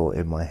I thought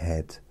in my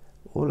head,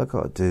 all I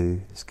got to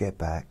do is get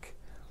back.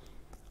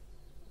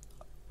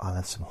 I'll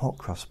have some hot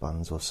cross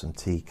buns or some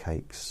tea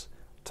cakes,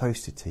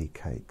 toasted tea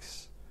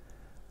cakes.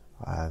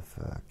 I have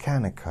a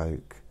can of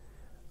Coke.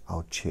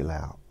 I'll chill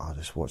out. I'll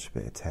just watch a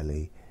bit of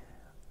telly,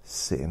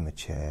 sit in my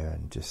chair,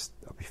 and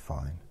I'll be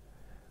fine.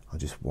 I'll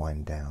just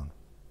wind down.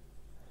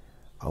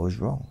 I was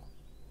wrong.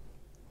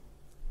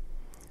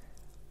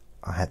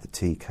 I had the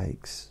tea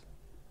cakes.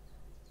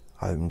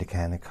 I opened a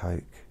can of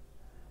Coke,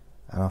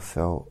 and I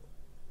felt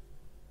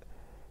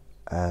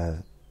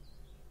the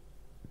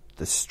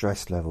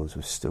stress levels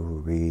were still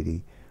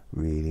really,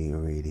 really,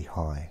 really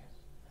high.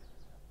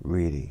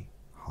 Really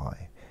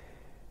high.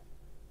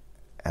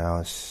 And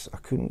I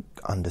couldn't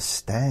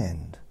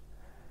understand,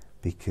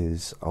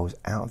 because I was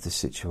out of the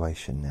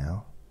situation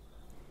now.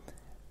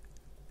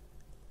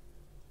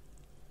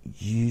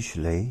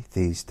 Usually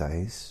these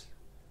days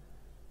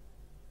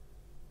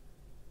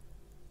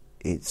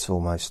it's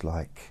almost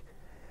like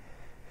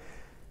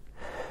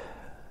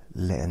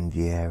letting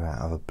the air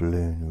out of a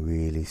balloon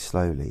really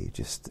slowly.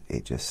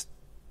 It just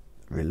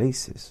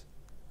releases.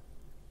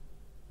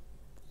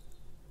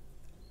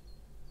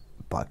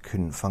 But I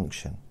couldn't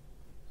function.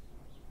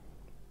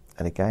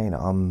 And again,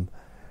 I'm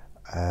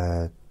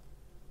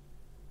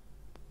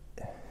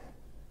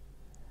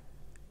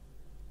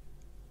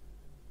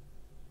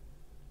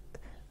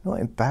not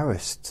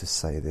embarrassed to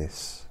say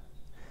this,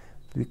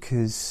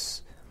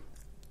 because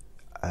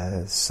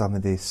some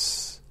of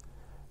this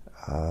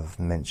I've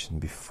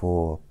mentioned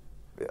before.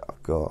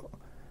 I've got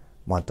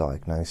my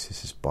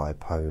diagnosis is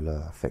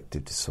bipolar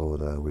affective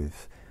disorder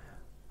with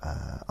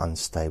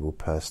unstable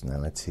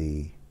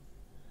personality,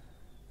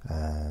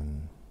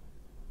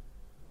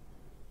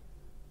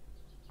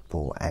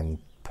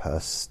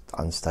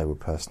 unstable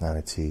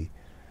personality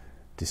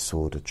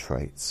disorder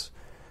traits.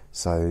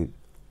 So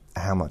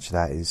how much of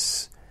that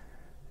is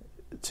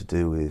to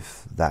do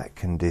with that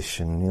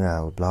condition,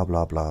 blah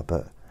blah blah,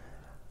 but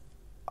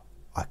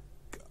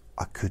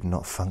I could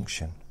not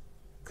function.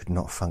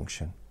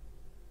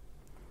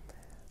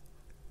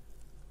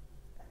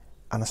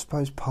 And I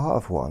suppose part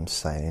of what I'm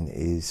saying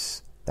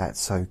is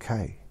that's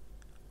okay.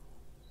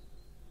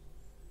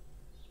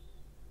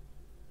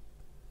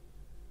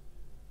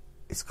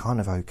 It's kind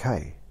of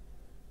okay.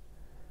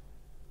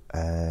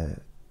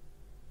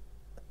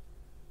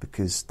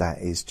 Because that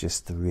is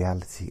just the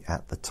reality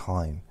at the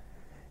time.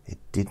 It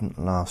didn't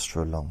last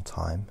for a long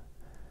time,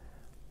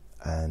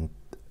 and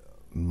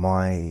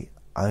my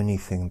only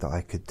thing that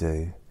I could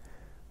do,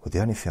 or the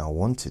only thing I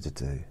wanted to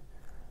do,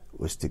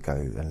 was to go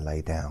and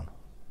lay down,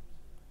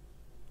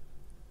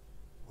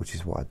 which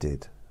is what I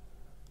did.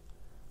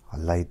 I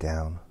lay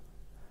down.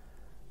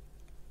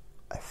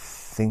 I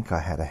think I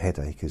had a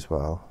headache as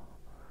well,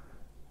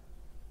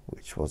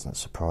 which wasn't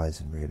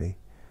surprising really,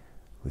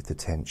 with the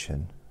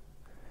tension.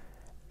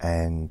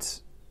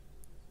 And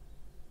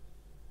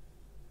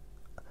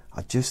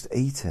I'd just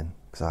eaten,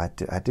 because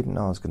I didn't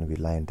know I was going to be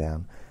laying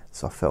down,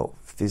 so I felt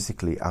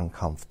physically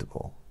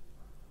uncomfortable.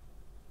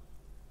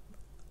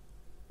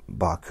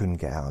 But I couldn't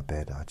get out of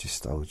bed. I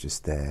was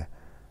just there.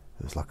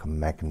 It was like a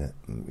magnet,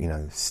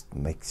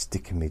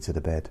 sticking me to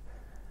the bed.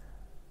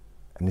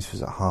 And this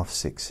was at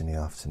 6:30 in the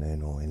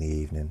afternoon or in the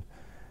evening.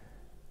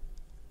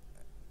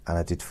 And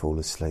I did fall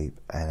asleep,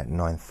 and at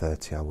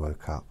 9:30 I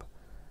woke up,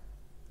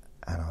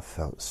 and I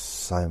felt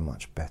so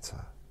much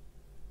better.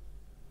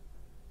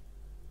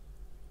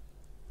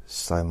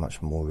 So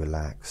much more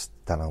relaxed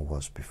than I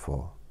was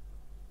before.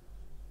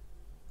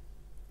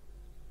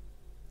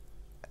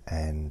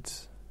 And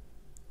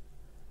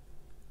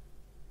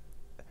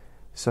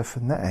so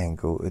from that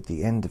angle, at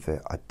the end of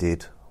it, I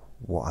did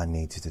what I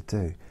needed to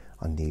do.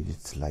 I needed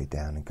to lay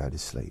down and go to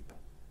sleep,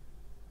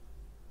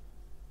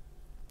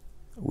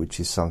 which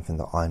is something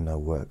that I know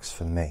works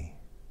for me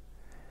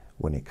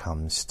when it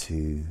comes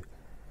to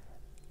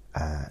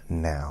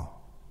now,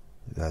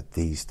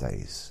 these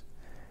days.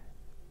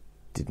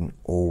 Didn't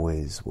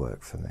always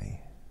work for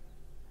me,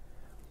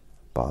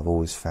 but I've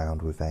always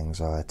found with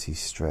anxiety,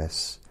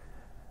 stress,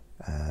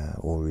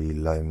 or really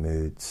low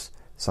moods,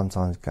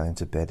 sometimes going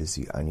to bed is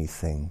the only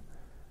thing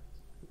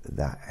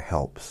that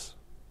helps.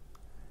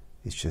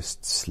 It's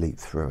just sleep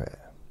through it.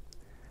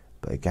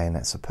 But again,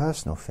 that's a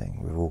personal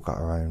thing. We've all got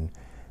our own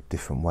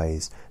different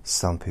ways.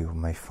 Some people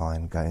may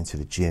find going to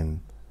the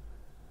gym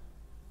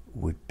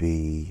would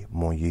be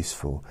more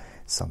useful.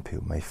 Some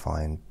people may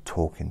find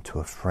talking to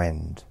a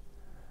friend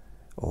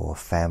or a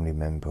family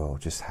member, or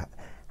just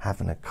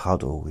having a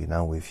cuddle,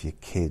 with your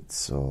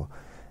kids, or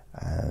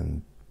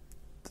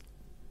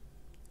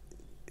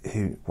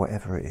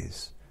whatever it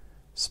is,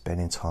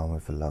 spending time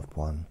with a loved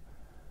one.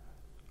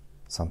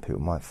 Some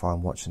people might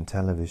find watching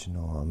television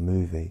or a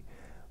movie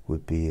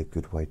would be a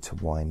good way to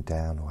wind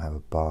down, or have a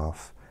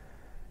bath.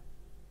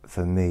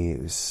 For me,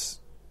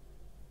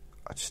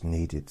 I just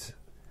needed,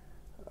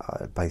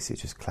 I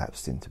basically just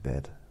collapsed into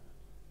bed.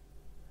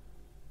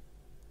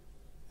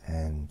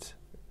 And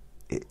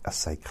I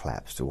say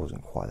collapsed, it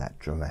wasn't quite that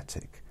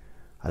dramatic.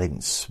 I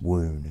didn't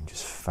swoon and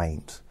just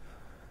faint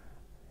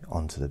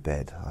onto the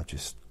bed. I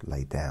just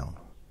lay down.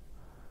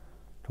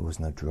 There was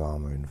no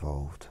drama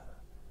involved,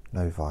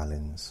 no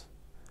violins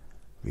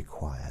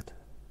required.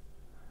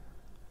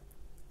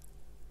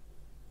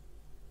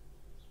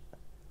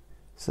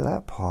 So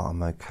that part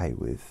I'm okay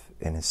with,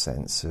 in a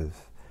sense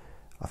of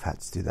I've had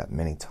to do that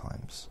many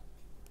times.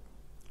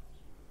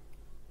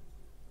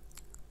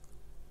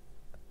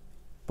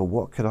 But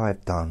what could I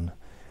have done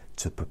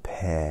to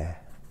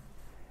prepare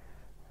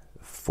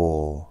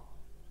for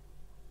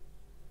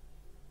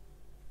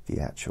the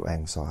actual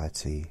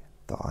anxiety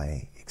that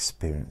I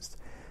experienced?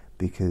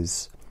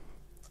 Because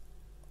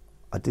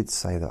I did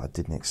say that I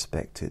didn't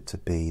expect it to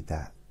be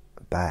that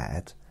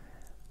bad,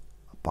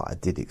 but I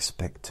did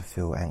expect to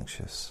feel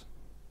anxious.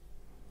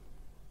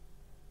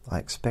 I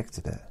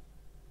expected it,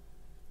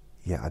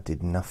 yet I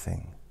did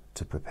nothing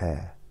to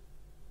prepare.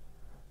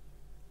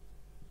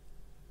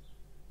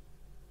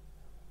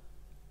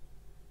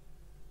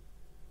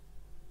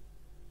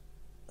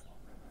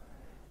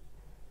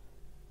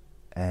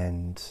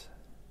 And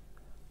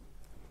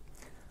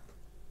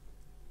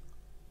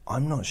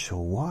I'm not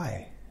sure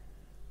why.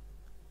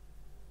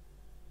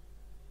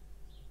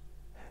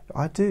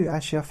 I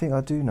think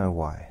I do know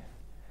why.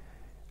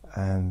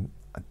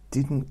 I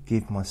didn't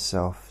give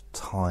myself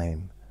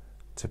time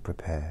to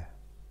prepare.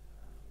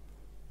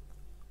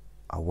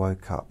 I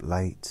woke up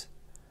late.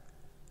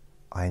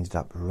 I ended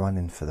up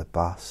running for the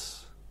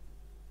bus.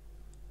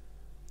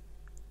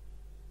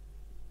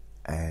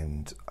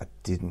 And I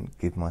didn't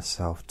give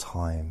myself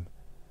time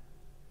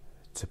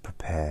to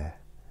prepare.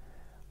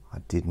 I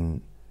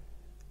didn't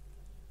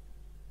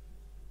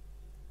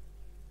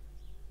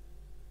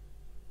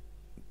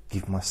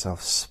give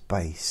myself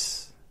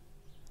space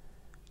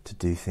to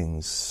do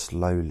things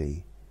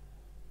slowly,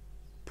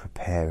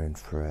 preparing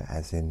for it,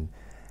 as in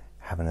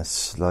having a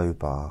slow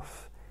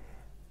bath,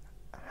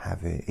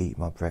 eat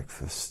my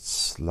breakfast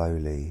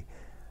slowly,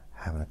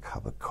 having a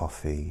cup of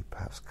coffee.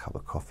 Perhaps a cup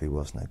of coffee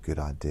wasn't a good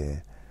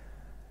idea.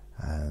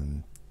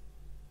 In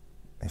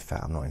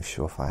fact, I'm not even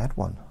sure if I had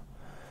one.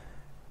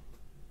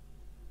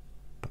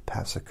 But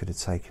perhaps I could have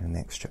taken an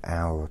extra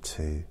hour or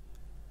two,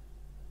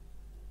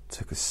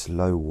 took a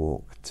slow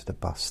walk to the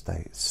bus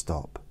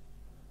stop.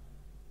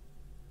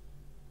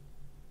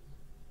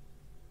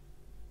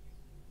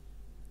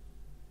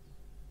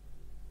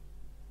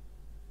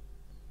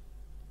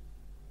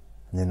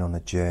 And then on the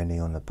journey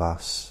on the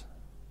bus,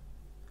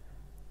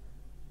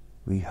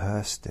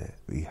 rehearsed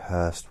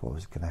what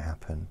was going to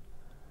happen.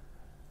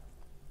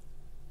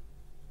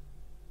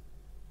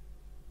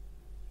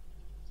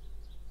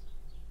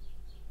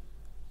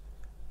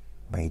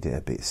 Made it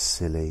a bit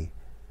silly,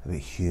 a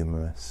bit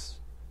humorous.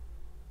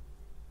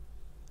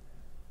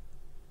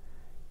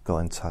 Got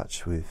in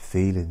touch with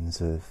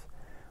feelings of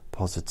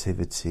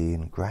positivity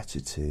and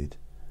gratitude,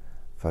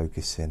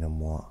 focusing on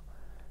what?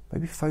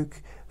 Maybe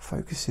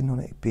focusing on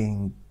it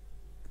being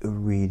a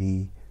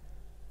really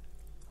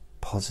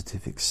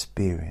positive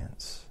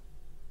experience.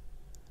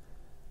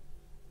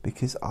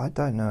 Because I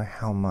don't know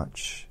how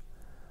much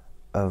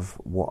of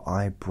what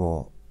I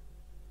brought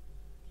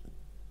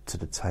to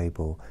the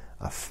table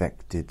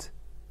affected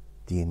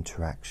the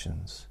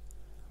interactions.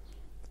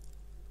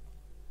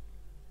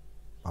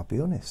 I'll be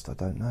honest, I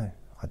don't know.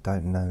 I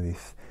don't know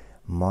if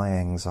my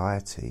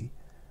anxiety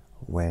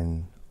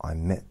when I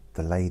met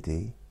the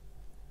lady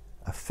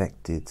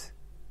affected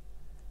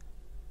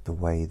the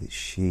way that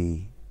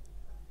she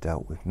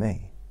dealt with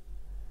me,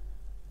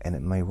 and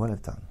it may well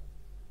have done.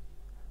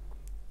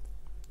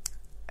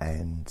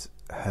 And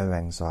her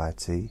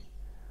anxiety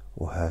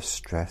or her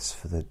stress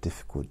for the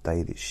difficult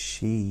day that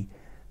she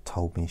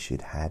told me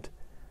she'd had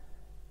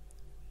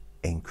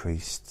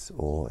increased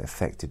or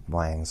affected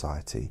my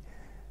anxiety,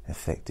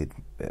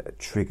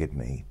 triggered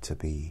me to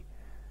be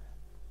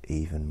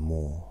even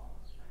more.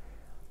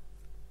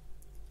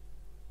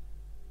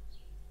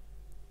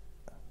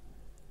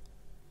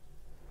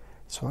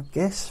 So I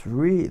guess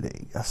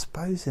really, I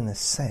suppose in a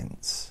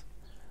sense,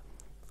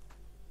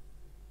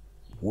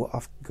 what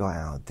I've got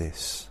out of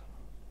this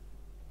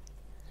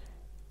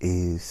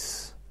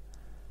is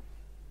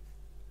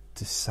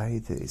to say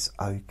that it's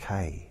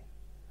okay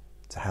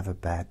to have a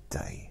bad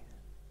day.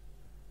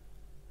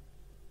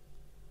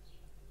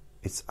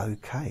 It's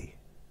okay.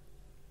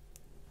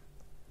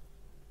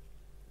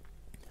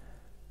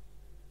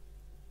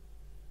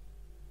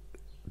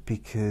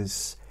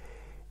 Because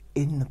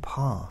in the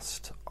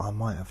past, I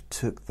might have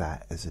took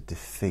that as a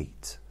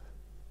defeat.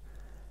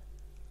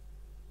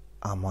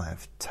 I might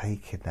have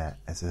taken that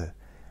as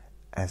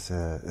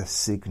a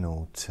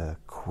signal to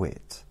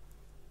quit,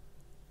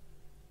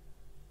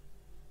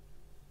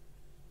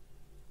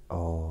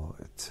 or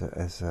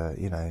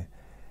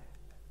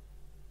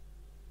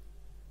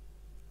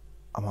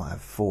I might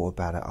have thought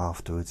about it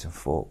afterwards and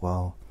thought,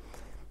 well,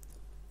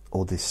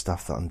 all this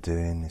stuff that I'm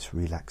doing, this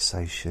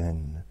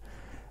relaxation,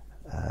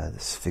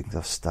 this things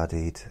I've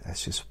studied,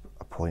 that's just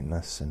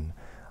pointless, and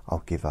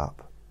I'll give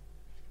up.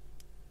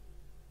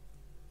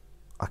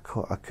 I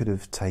could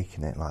have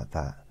taken it like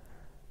that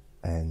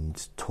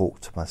and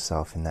talked to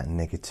myself in that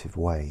negative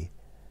way,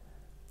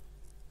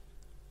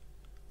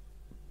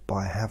 but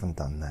I haven't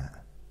done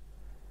that.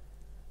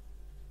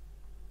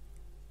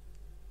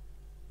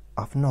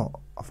 I've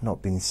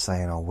not been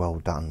saying, oh, well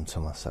done to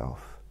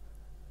myself.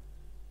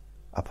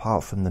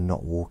 Apart from the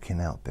not walking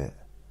out bit,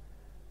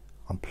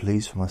 I'm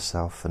pleased with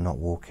myself for not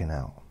walking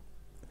out.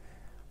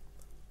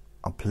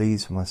 I'm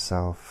pleased with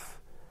myself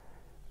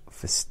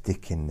for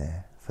sticking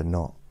there, for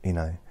not,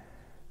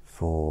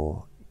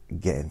 for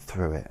getting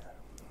through it.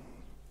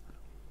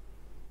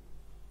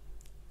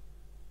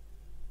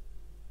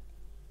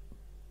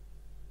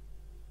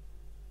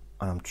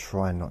 And I'm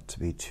trying not to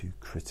be too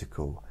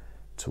critical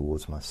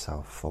towards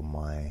myself for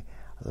my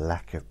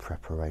lack of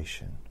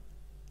preparation.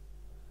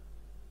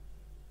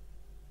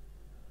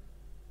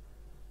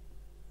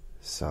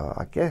 So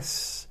I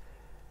guess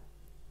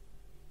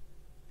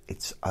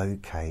it's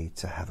okay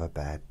to have a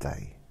bad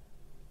day.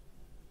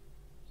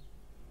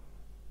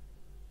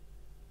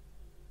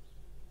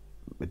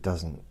 It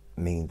doesn't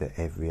mean that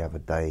every other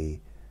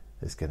day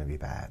is going to be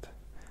bad.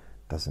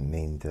 It doesn't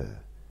mean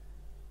that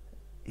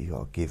you got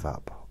to give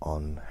up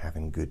on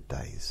having good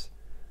days,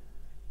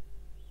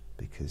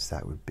 because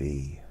that'd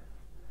be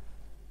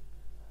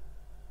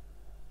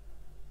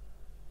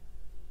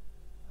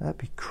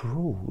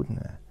cruel, wouldn't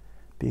it?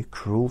 Be a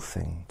cruel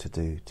thing to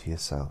do to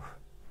yourself.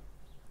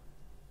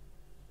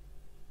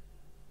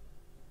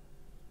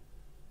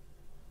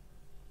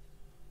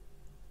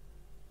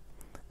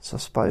 So I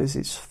suppose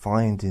it's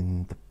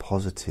finding the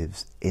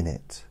positives in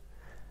it,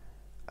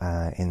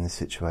 in the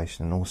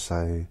situation, and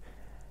also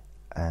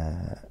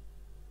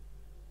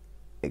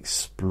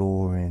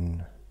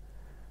exploring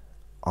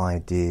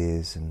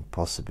ideas and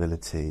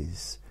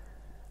possibilities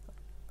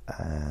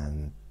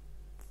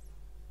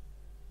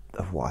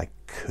of what I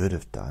could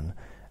have done,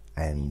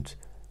 and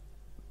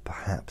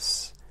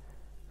perhaps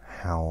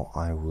how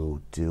I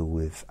will deal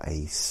with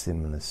a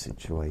similar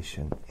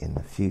situation in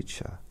the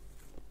future.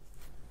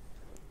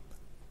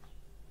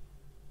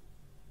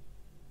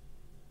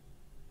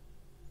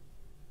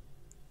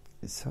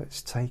 So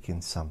it's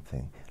taking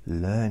something,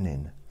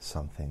 learning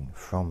something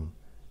from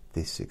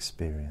this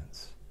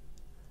experience.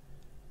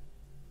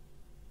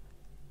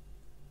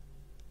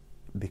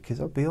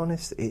 Because I'll be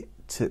honest, it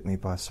took me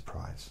by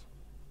surprise.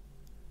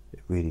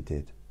 It really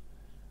did.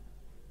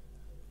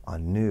 I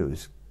knew it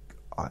was...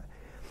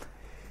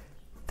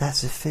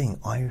 that's the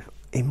thing.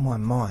 In my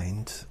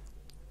mind,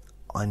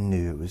 I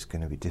knew it was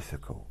going to be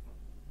difficult.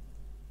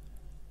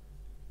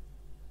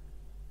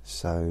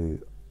 So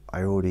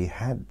I already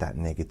had that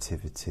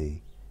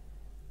negativity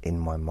in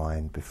my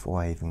mind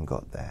before I even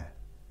got there.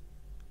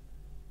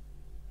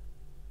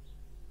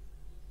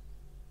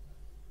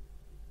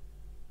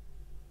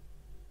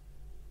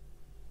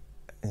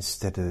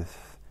 Instead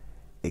of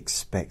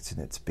expecting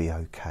it to be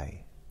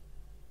okay,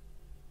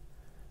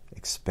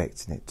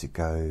 expecting it to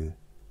go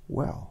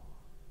well.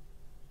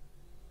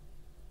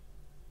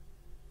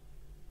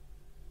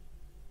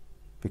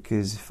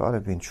 Because if I'd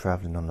have been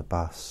travelling on the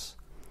bus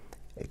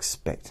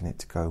expecting it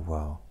to go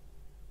well,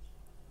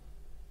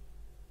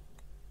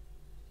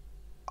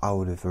 I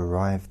would have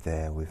arrived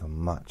there with a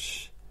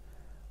much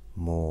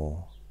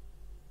more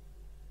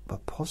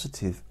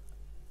positive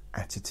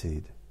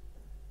attitude,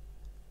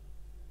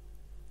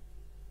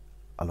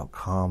 a lot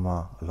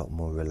calmer, a lot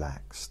more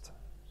relaxed,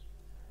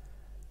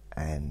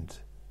 and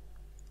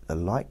the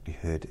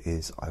likelihood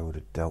is I would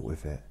have dealt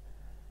with it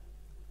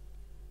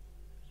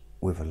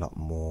with a lot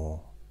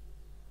more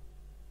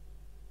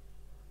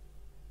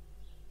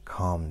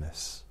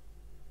calmness.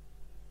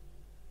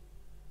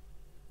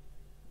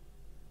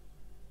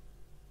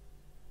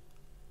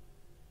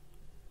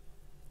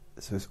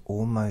 So it's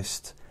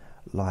almost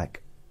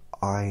like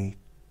I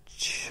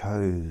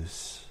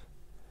chose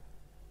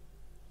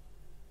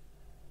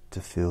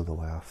to feel the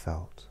way I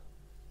felt.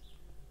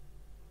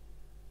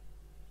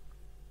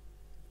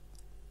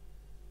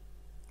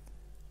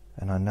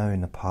 And I know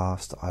in the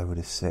past I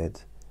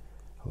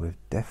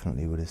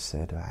definitely would have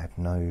said I had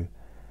no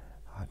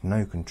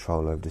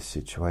control over the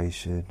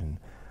situation, and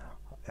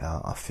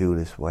I feel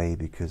this way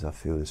because I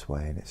feel this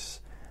way, and it's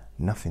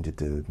nothing to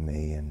do with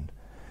me. And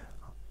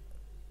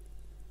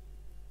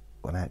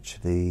when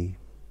actually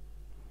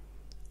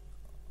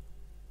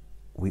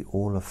we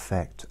all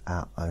affect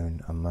our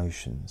own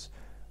emotions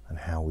and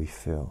how we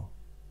feel.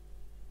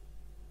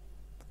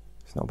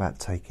 It's not about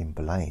taking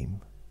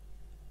blame.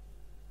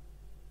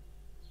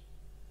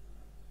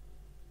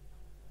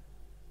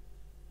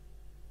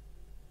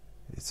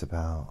 It's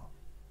about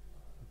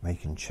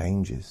making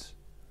changes.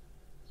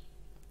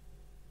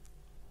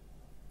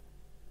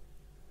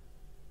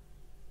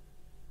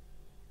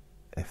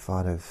 If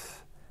I'd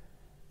have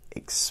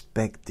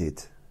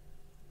expected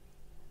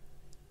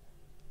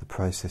the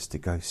process to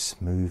go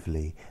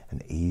smoothly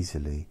and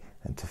easily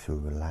and to feel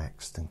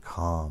relaxed and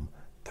calm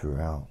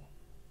throughout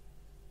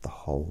the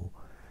whole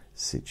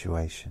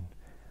situation,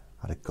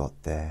 I'd have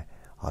got there,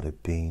 I'd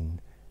have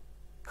been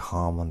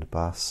calm on the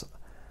bus,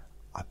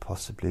 I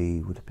possibly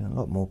would have been a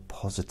lot more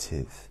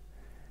positive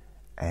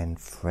and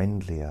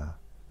friendlier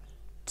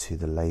to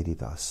the lady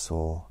that I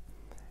saw,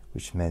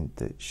 which meant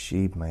that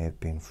she may have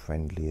been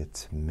friendlier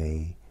to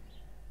me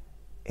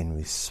in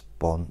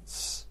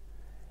response,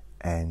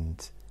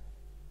 and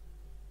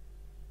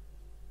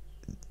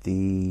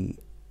the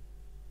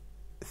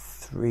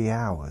 3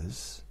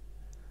 hours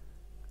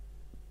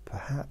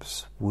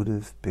perhaps would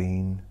have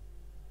been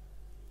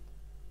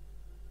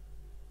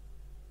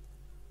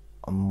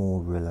a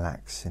more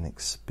relaxing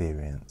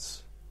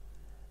experience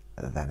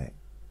than it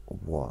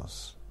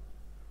was.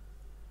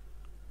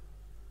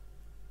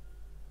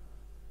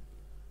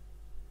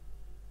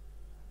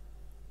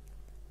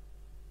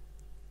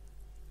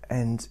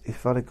 And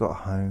if I'd have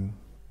got home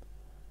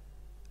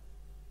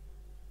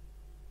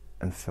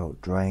and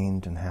felt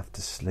drained and have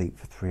to sleep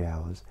for 3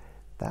 hours,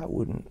 I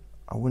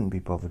wouldn't be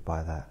bothered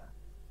by that.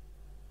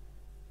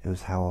 It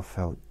was how I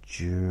felt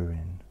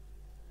during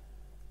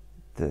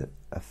that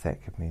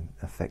affected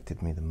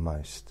me the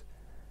most.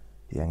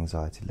 The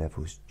anxiety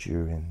levels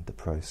during the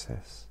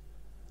process.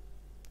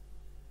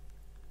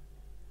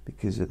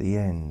 Because at the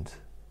end,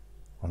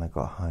 when I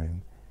got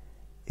home,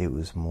 it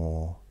was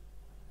more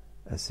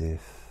as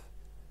if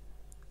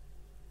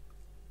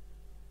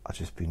I'd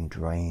just been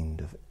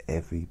drained of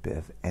every bit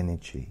of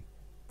energy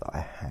that I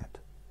had.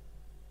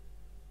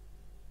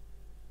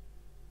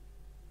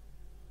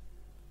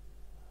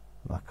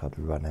 Like I'd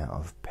run out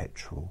of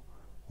petrol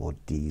or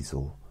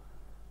diesel,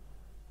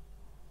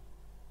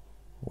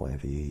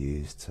 whatever you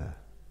use to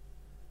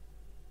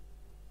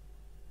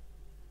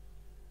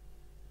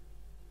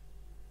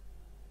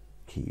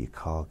keep your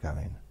car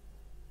going.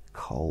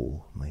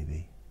 Coal,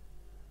 maybe.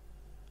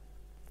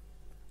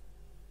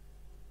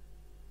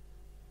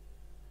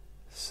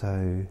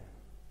 So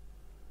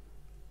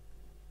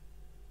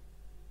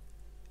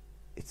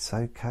it's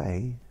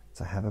okay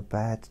to have a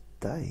bad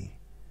day,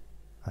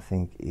 I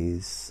think,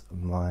 is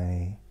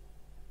my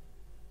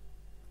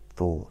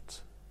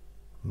thought,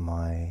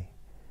 my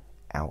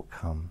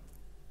outcome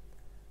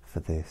for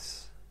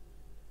this.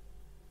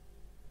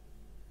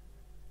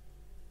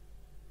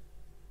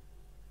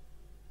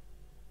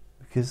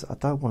 Because I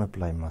don't want to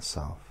blame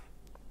myself.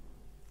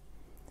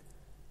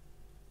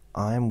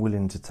 I am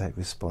willing to take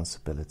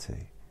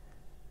responsibility.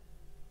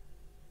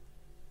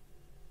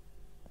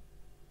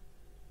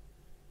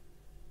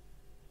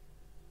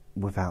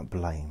 Without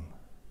blame,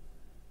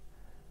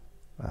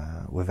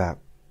 without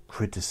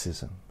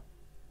criticism,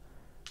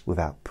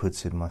 without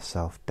putting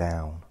myself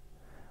down,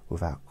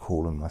 without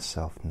calling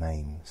myself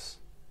names,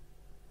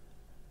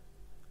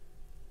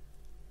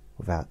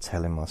 without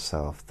telling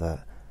myself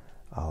that,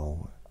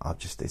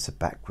 it's a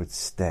backward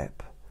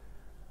step,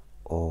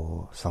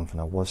 or something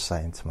I was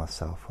saying to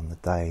myself on the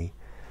day,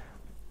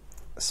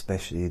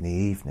 especially in the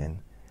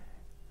evening.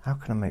 How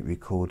can I make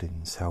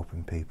recordings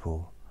helping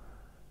people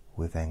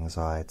with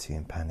anxiety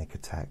and panic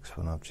attacks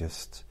when I've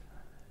just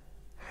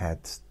had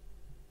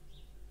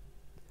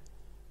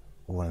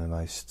one of the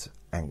most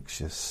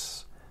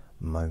anxious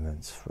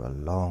moments for a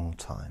long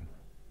time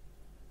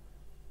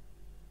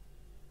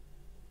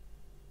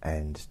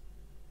and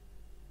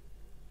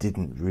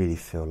didn't really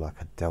feel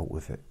like I dealt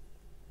with it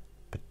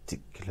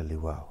particularly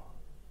well?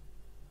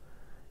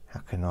 How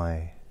can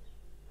I...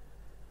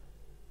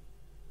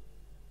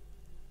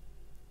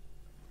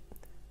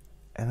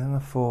 And then I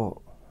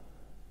thought,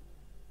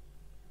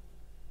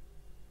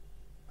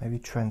 maybe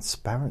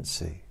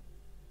transparency.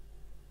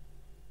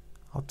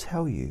 I'll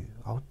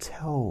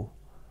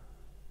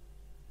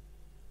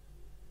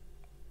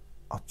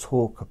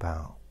talk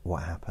about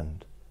what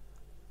happened.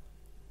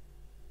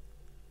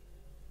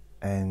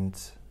 And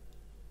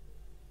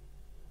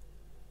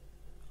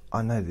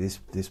I know this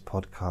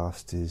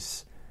podcast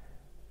is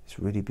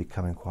really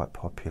becoming quite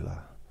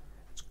popular.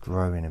 It's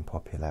growing in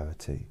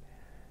popularity,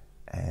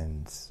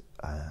 and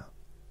I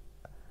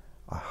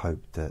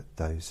hope that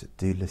those that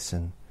do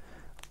listen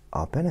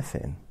are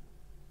benefiting.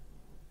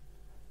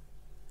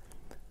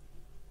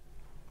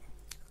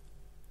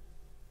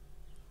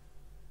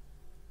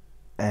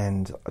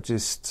 And I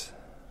just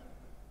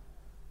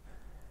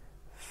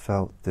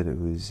felt that it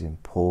was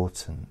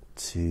important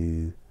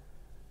to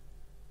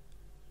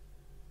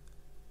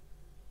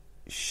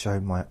show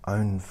my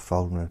own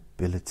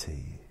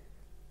vulnerability,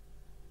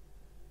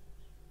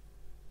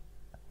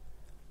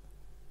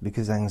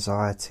 because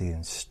anxiety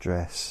and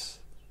stress,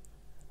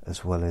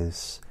 as well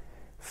as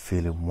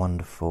feeling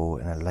wonderful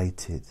and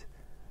elated,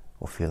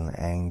 or feeling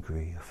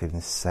angry, or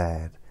feeling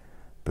sad,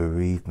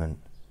 bereavement,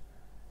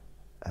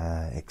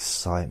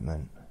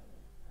 excitement,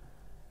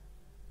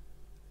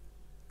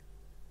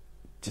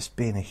 just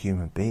being a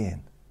human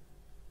being.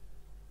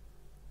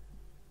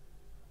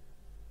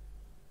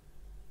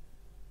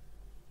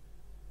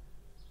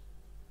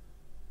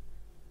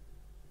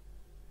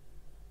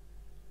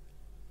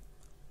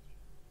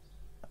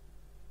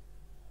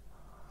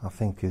 I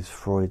think as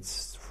Freud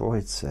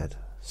said,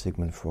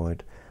 Sigmund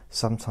Freud,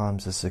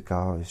 sometimes a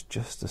cigar is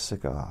just a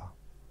cigar.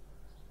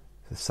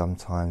 So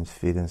sometimes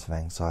feelings of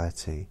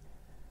anxiety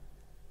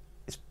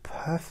is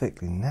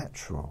perfectly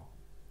natural.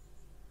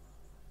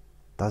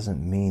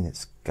 Doesn't mean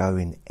it's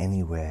going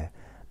anywhere,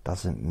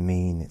 doesn't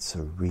mean it's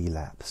a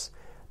relapse,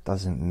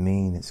 doesn't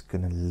mean it's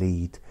going to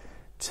lead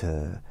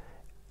to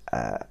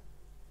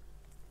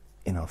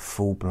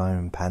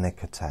full-blown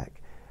panic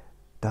attack,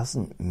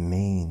 doesn't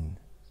mean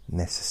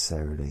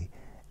necessarily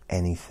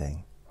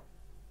anything.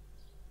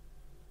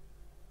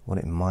 What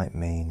it might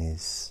mean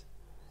is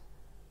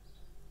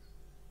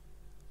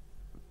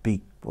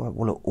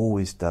what it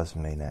always does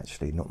mean,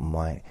 actually,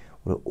 what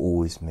it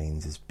always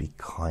means is be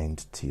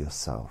kind to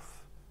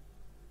yourself,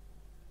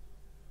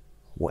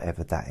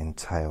 whatever that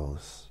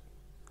entails.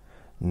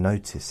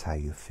 Notice how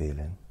you're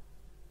feeling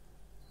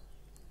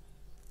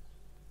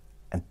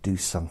and do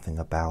something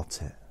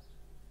about it.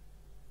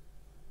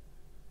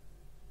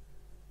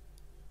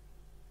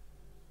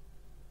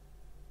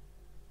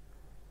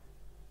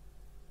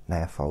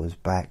 Now, if I was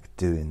back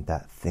doing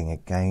that thing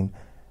again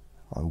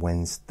on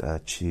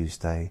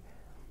Tuesday,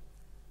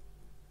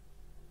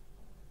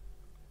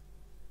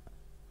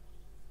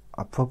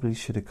 I probably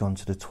should have gone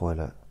to the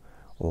toilet,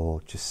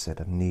 or just said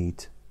I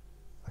need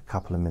a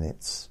couple of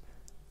minutes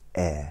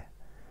air,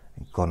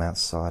 and gone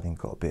outside and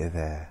got a bit of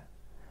air,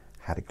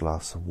 had a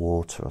glass of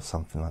water or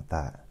something like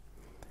that.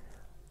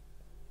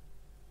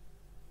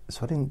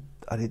 So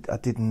I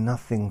did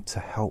nothing to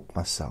help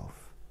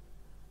myself.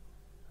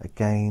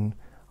 Again,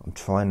 I'm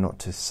trying not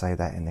to say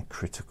that in a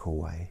critical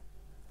way.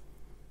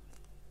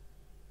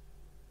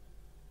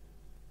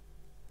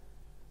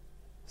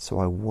 So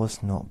I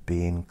was not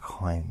being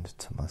kind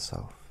to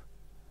myself,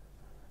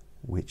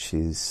 which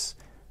is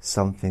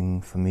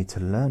something for me to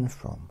learn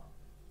from,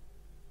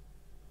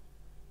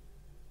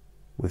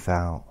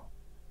 without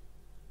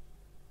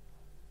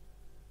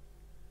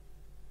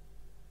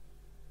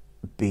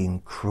being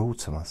cruel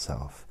to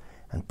myself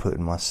and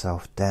putting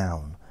myself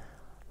down.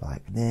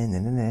 Like,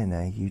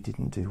 no, you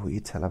didn't do what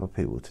you tell other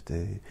people to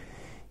do.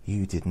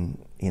 You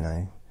didn't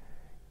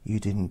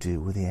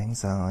deal with the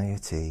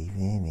anxiety.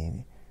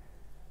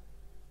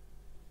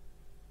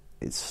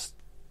 It's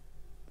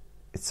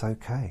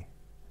okay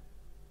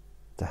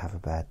to have a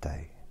bad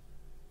day.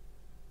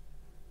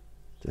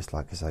 Just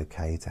like it's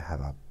okay to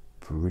have a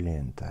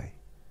brilliant day.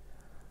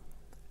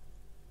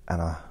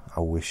 And I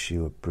wish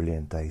you a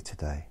brilliant day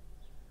today.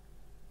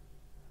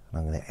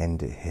 And I'm going to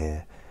end it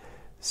here.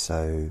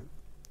 So,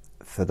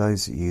 for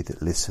those of you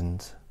that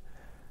listened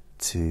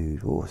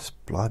to,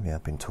 blimey,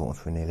 I've been talking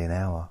for nearly an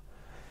hour.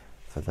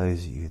 For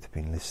those of you that have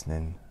been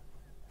listening,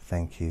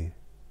 thank you.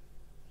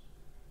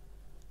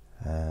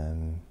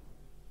 I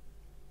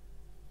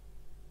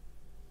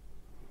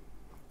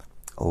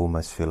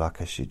almost feel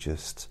like I should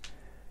just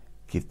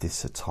give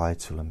this a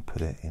title and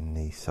put it in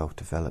the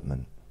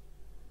self-development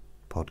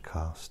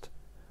podcast.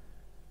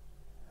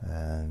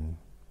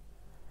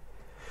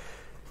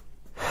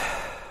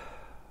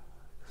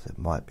 It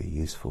might be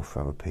useful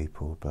for other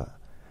people, but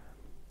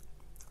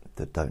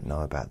that don't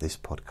know about this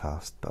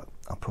podcast, but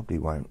I probably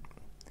won't.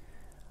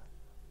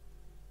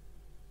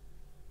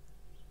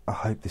 I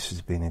hope this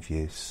has been of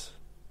use,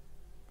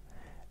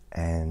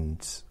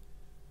 and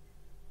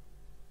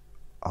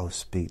I'll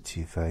speak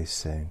to you very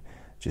soon.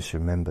 Just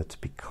remember to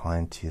be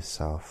kind to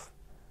yourself,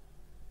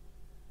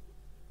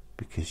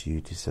 because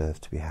you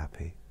deserve to be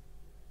happy.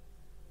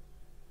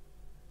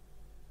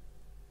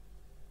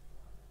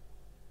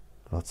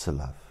 Lots of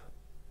love.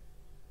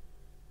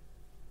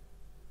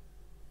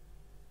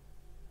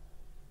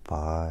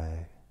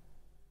 Bye.